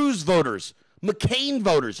 Cruz voters, McCain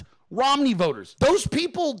voters, Romney voters. Those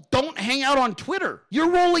people don't hang out on Twitter.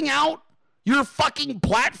 You're rolling out your fucking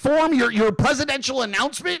platform, your presidential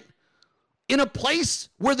announcement in a place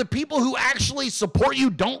where the people who actually support you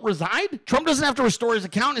don't reside? Trump doesn't have to restore his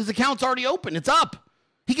account. His account's already open. It's up.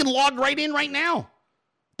 He can log right in right now.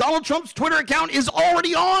 Donald Trump's Twitter account is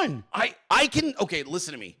already on. Okay,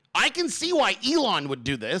 listen to me. I can see why Elon would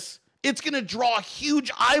do this. It's going to draw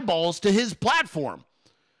huge eyeballs to his platform.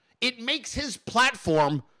 It makes his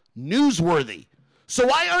platform newsworthy. So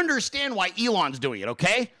I understand why Elon's doing it,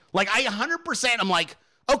 okay? Like, I 100%, I'm like,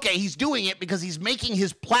 okay, he's doing it because he's making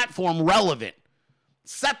his platform relevant.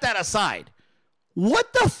 Set that aside.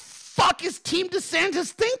 What the fuck is Team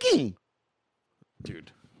DeSantis thinking?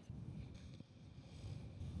 Dude.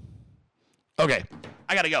 Okay,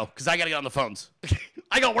 I gotta go because I gotta get on the phones.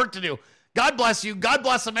 I got work to do. God bless you, God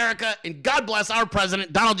bless America, and God bless our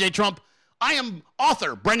president, Donald J. Trump. I am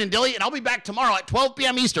author Brenden Dilley, and I'll be back tomorrow at 12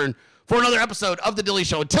 p.m. Eastern for another episode of The Dilley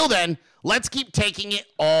Show. Until then, let's keep taking it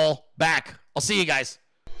all back. I'll see you guys.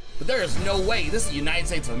 But there is no way. This is the United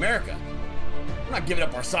States of America. We're not giving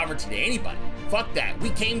up our sovereignty to anybody. Fuck that.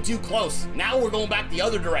 We came too close. Now we're going back the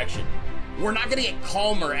other direction. We're not going to get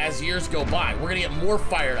calmer as years go by. We're going to get more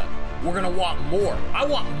fired up. We're going to want more. I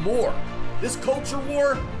want more. This culture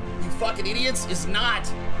war, you fucking idiots, is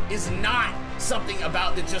not something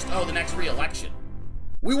about the next re-election.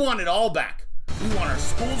 We want it all back. We want our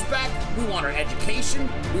schools back. We want our education.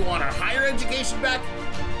 We want our higher education back.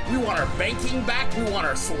 We want our banking back. We want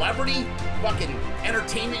our celebrity fucking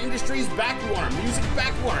entertainment industries back. We want our music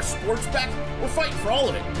back. We want our sports back. We're fighting for all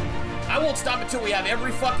of it. I won't stop until we have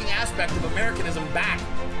every fucking aspect of Americanism back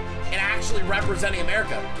and actually representing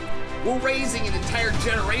America. We're raising an entire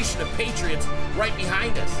generation of patriots right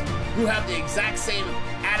behind us who have the exact same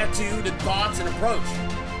attitude and thoughts and approach.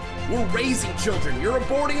 We're raising children. You're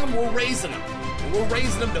aborting them, we're raising them. And we're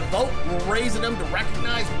raising them to vote. We're raising them to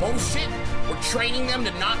recognize bullshit. We're training them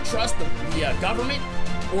to not trust the government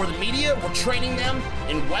or the media. We're training them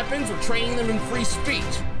in weapons. We're training them in free speech.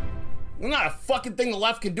 There's not a fucking thing the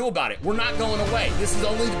left can do about it. We're not going away. This is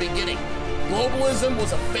only the beginning. Globalism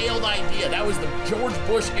was a failed idea. That was the George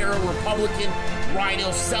Bush era Republican, rhino,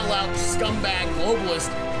 sellout, scumbag, globalist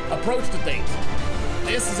approach to things.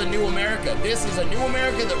 This is a new America. This is a new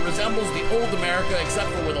America that resembles the old America, except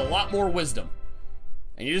for with a lot more wisdom.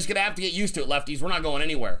 And you're just gonna have to get used to it, lefties. We're not going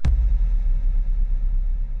anywhere.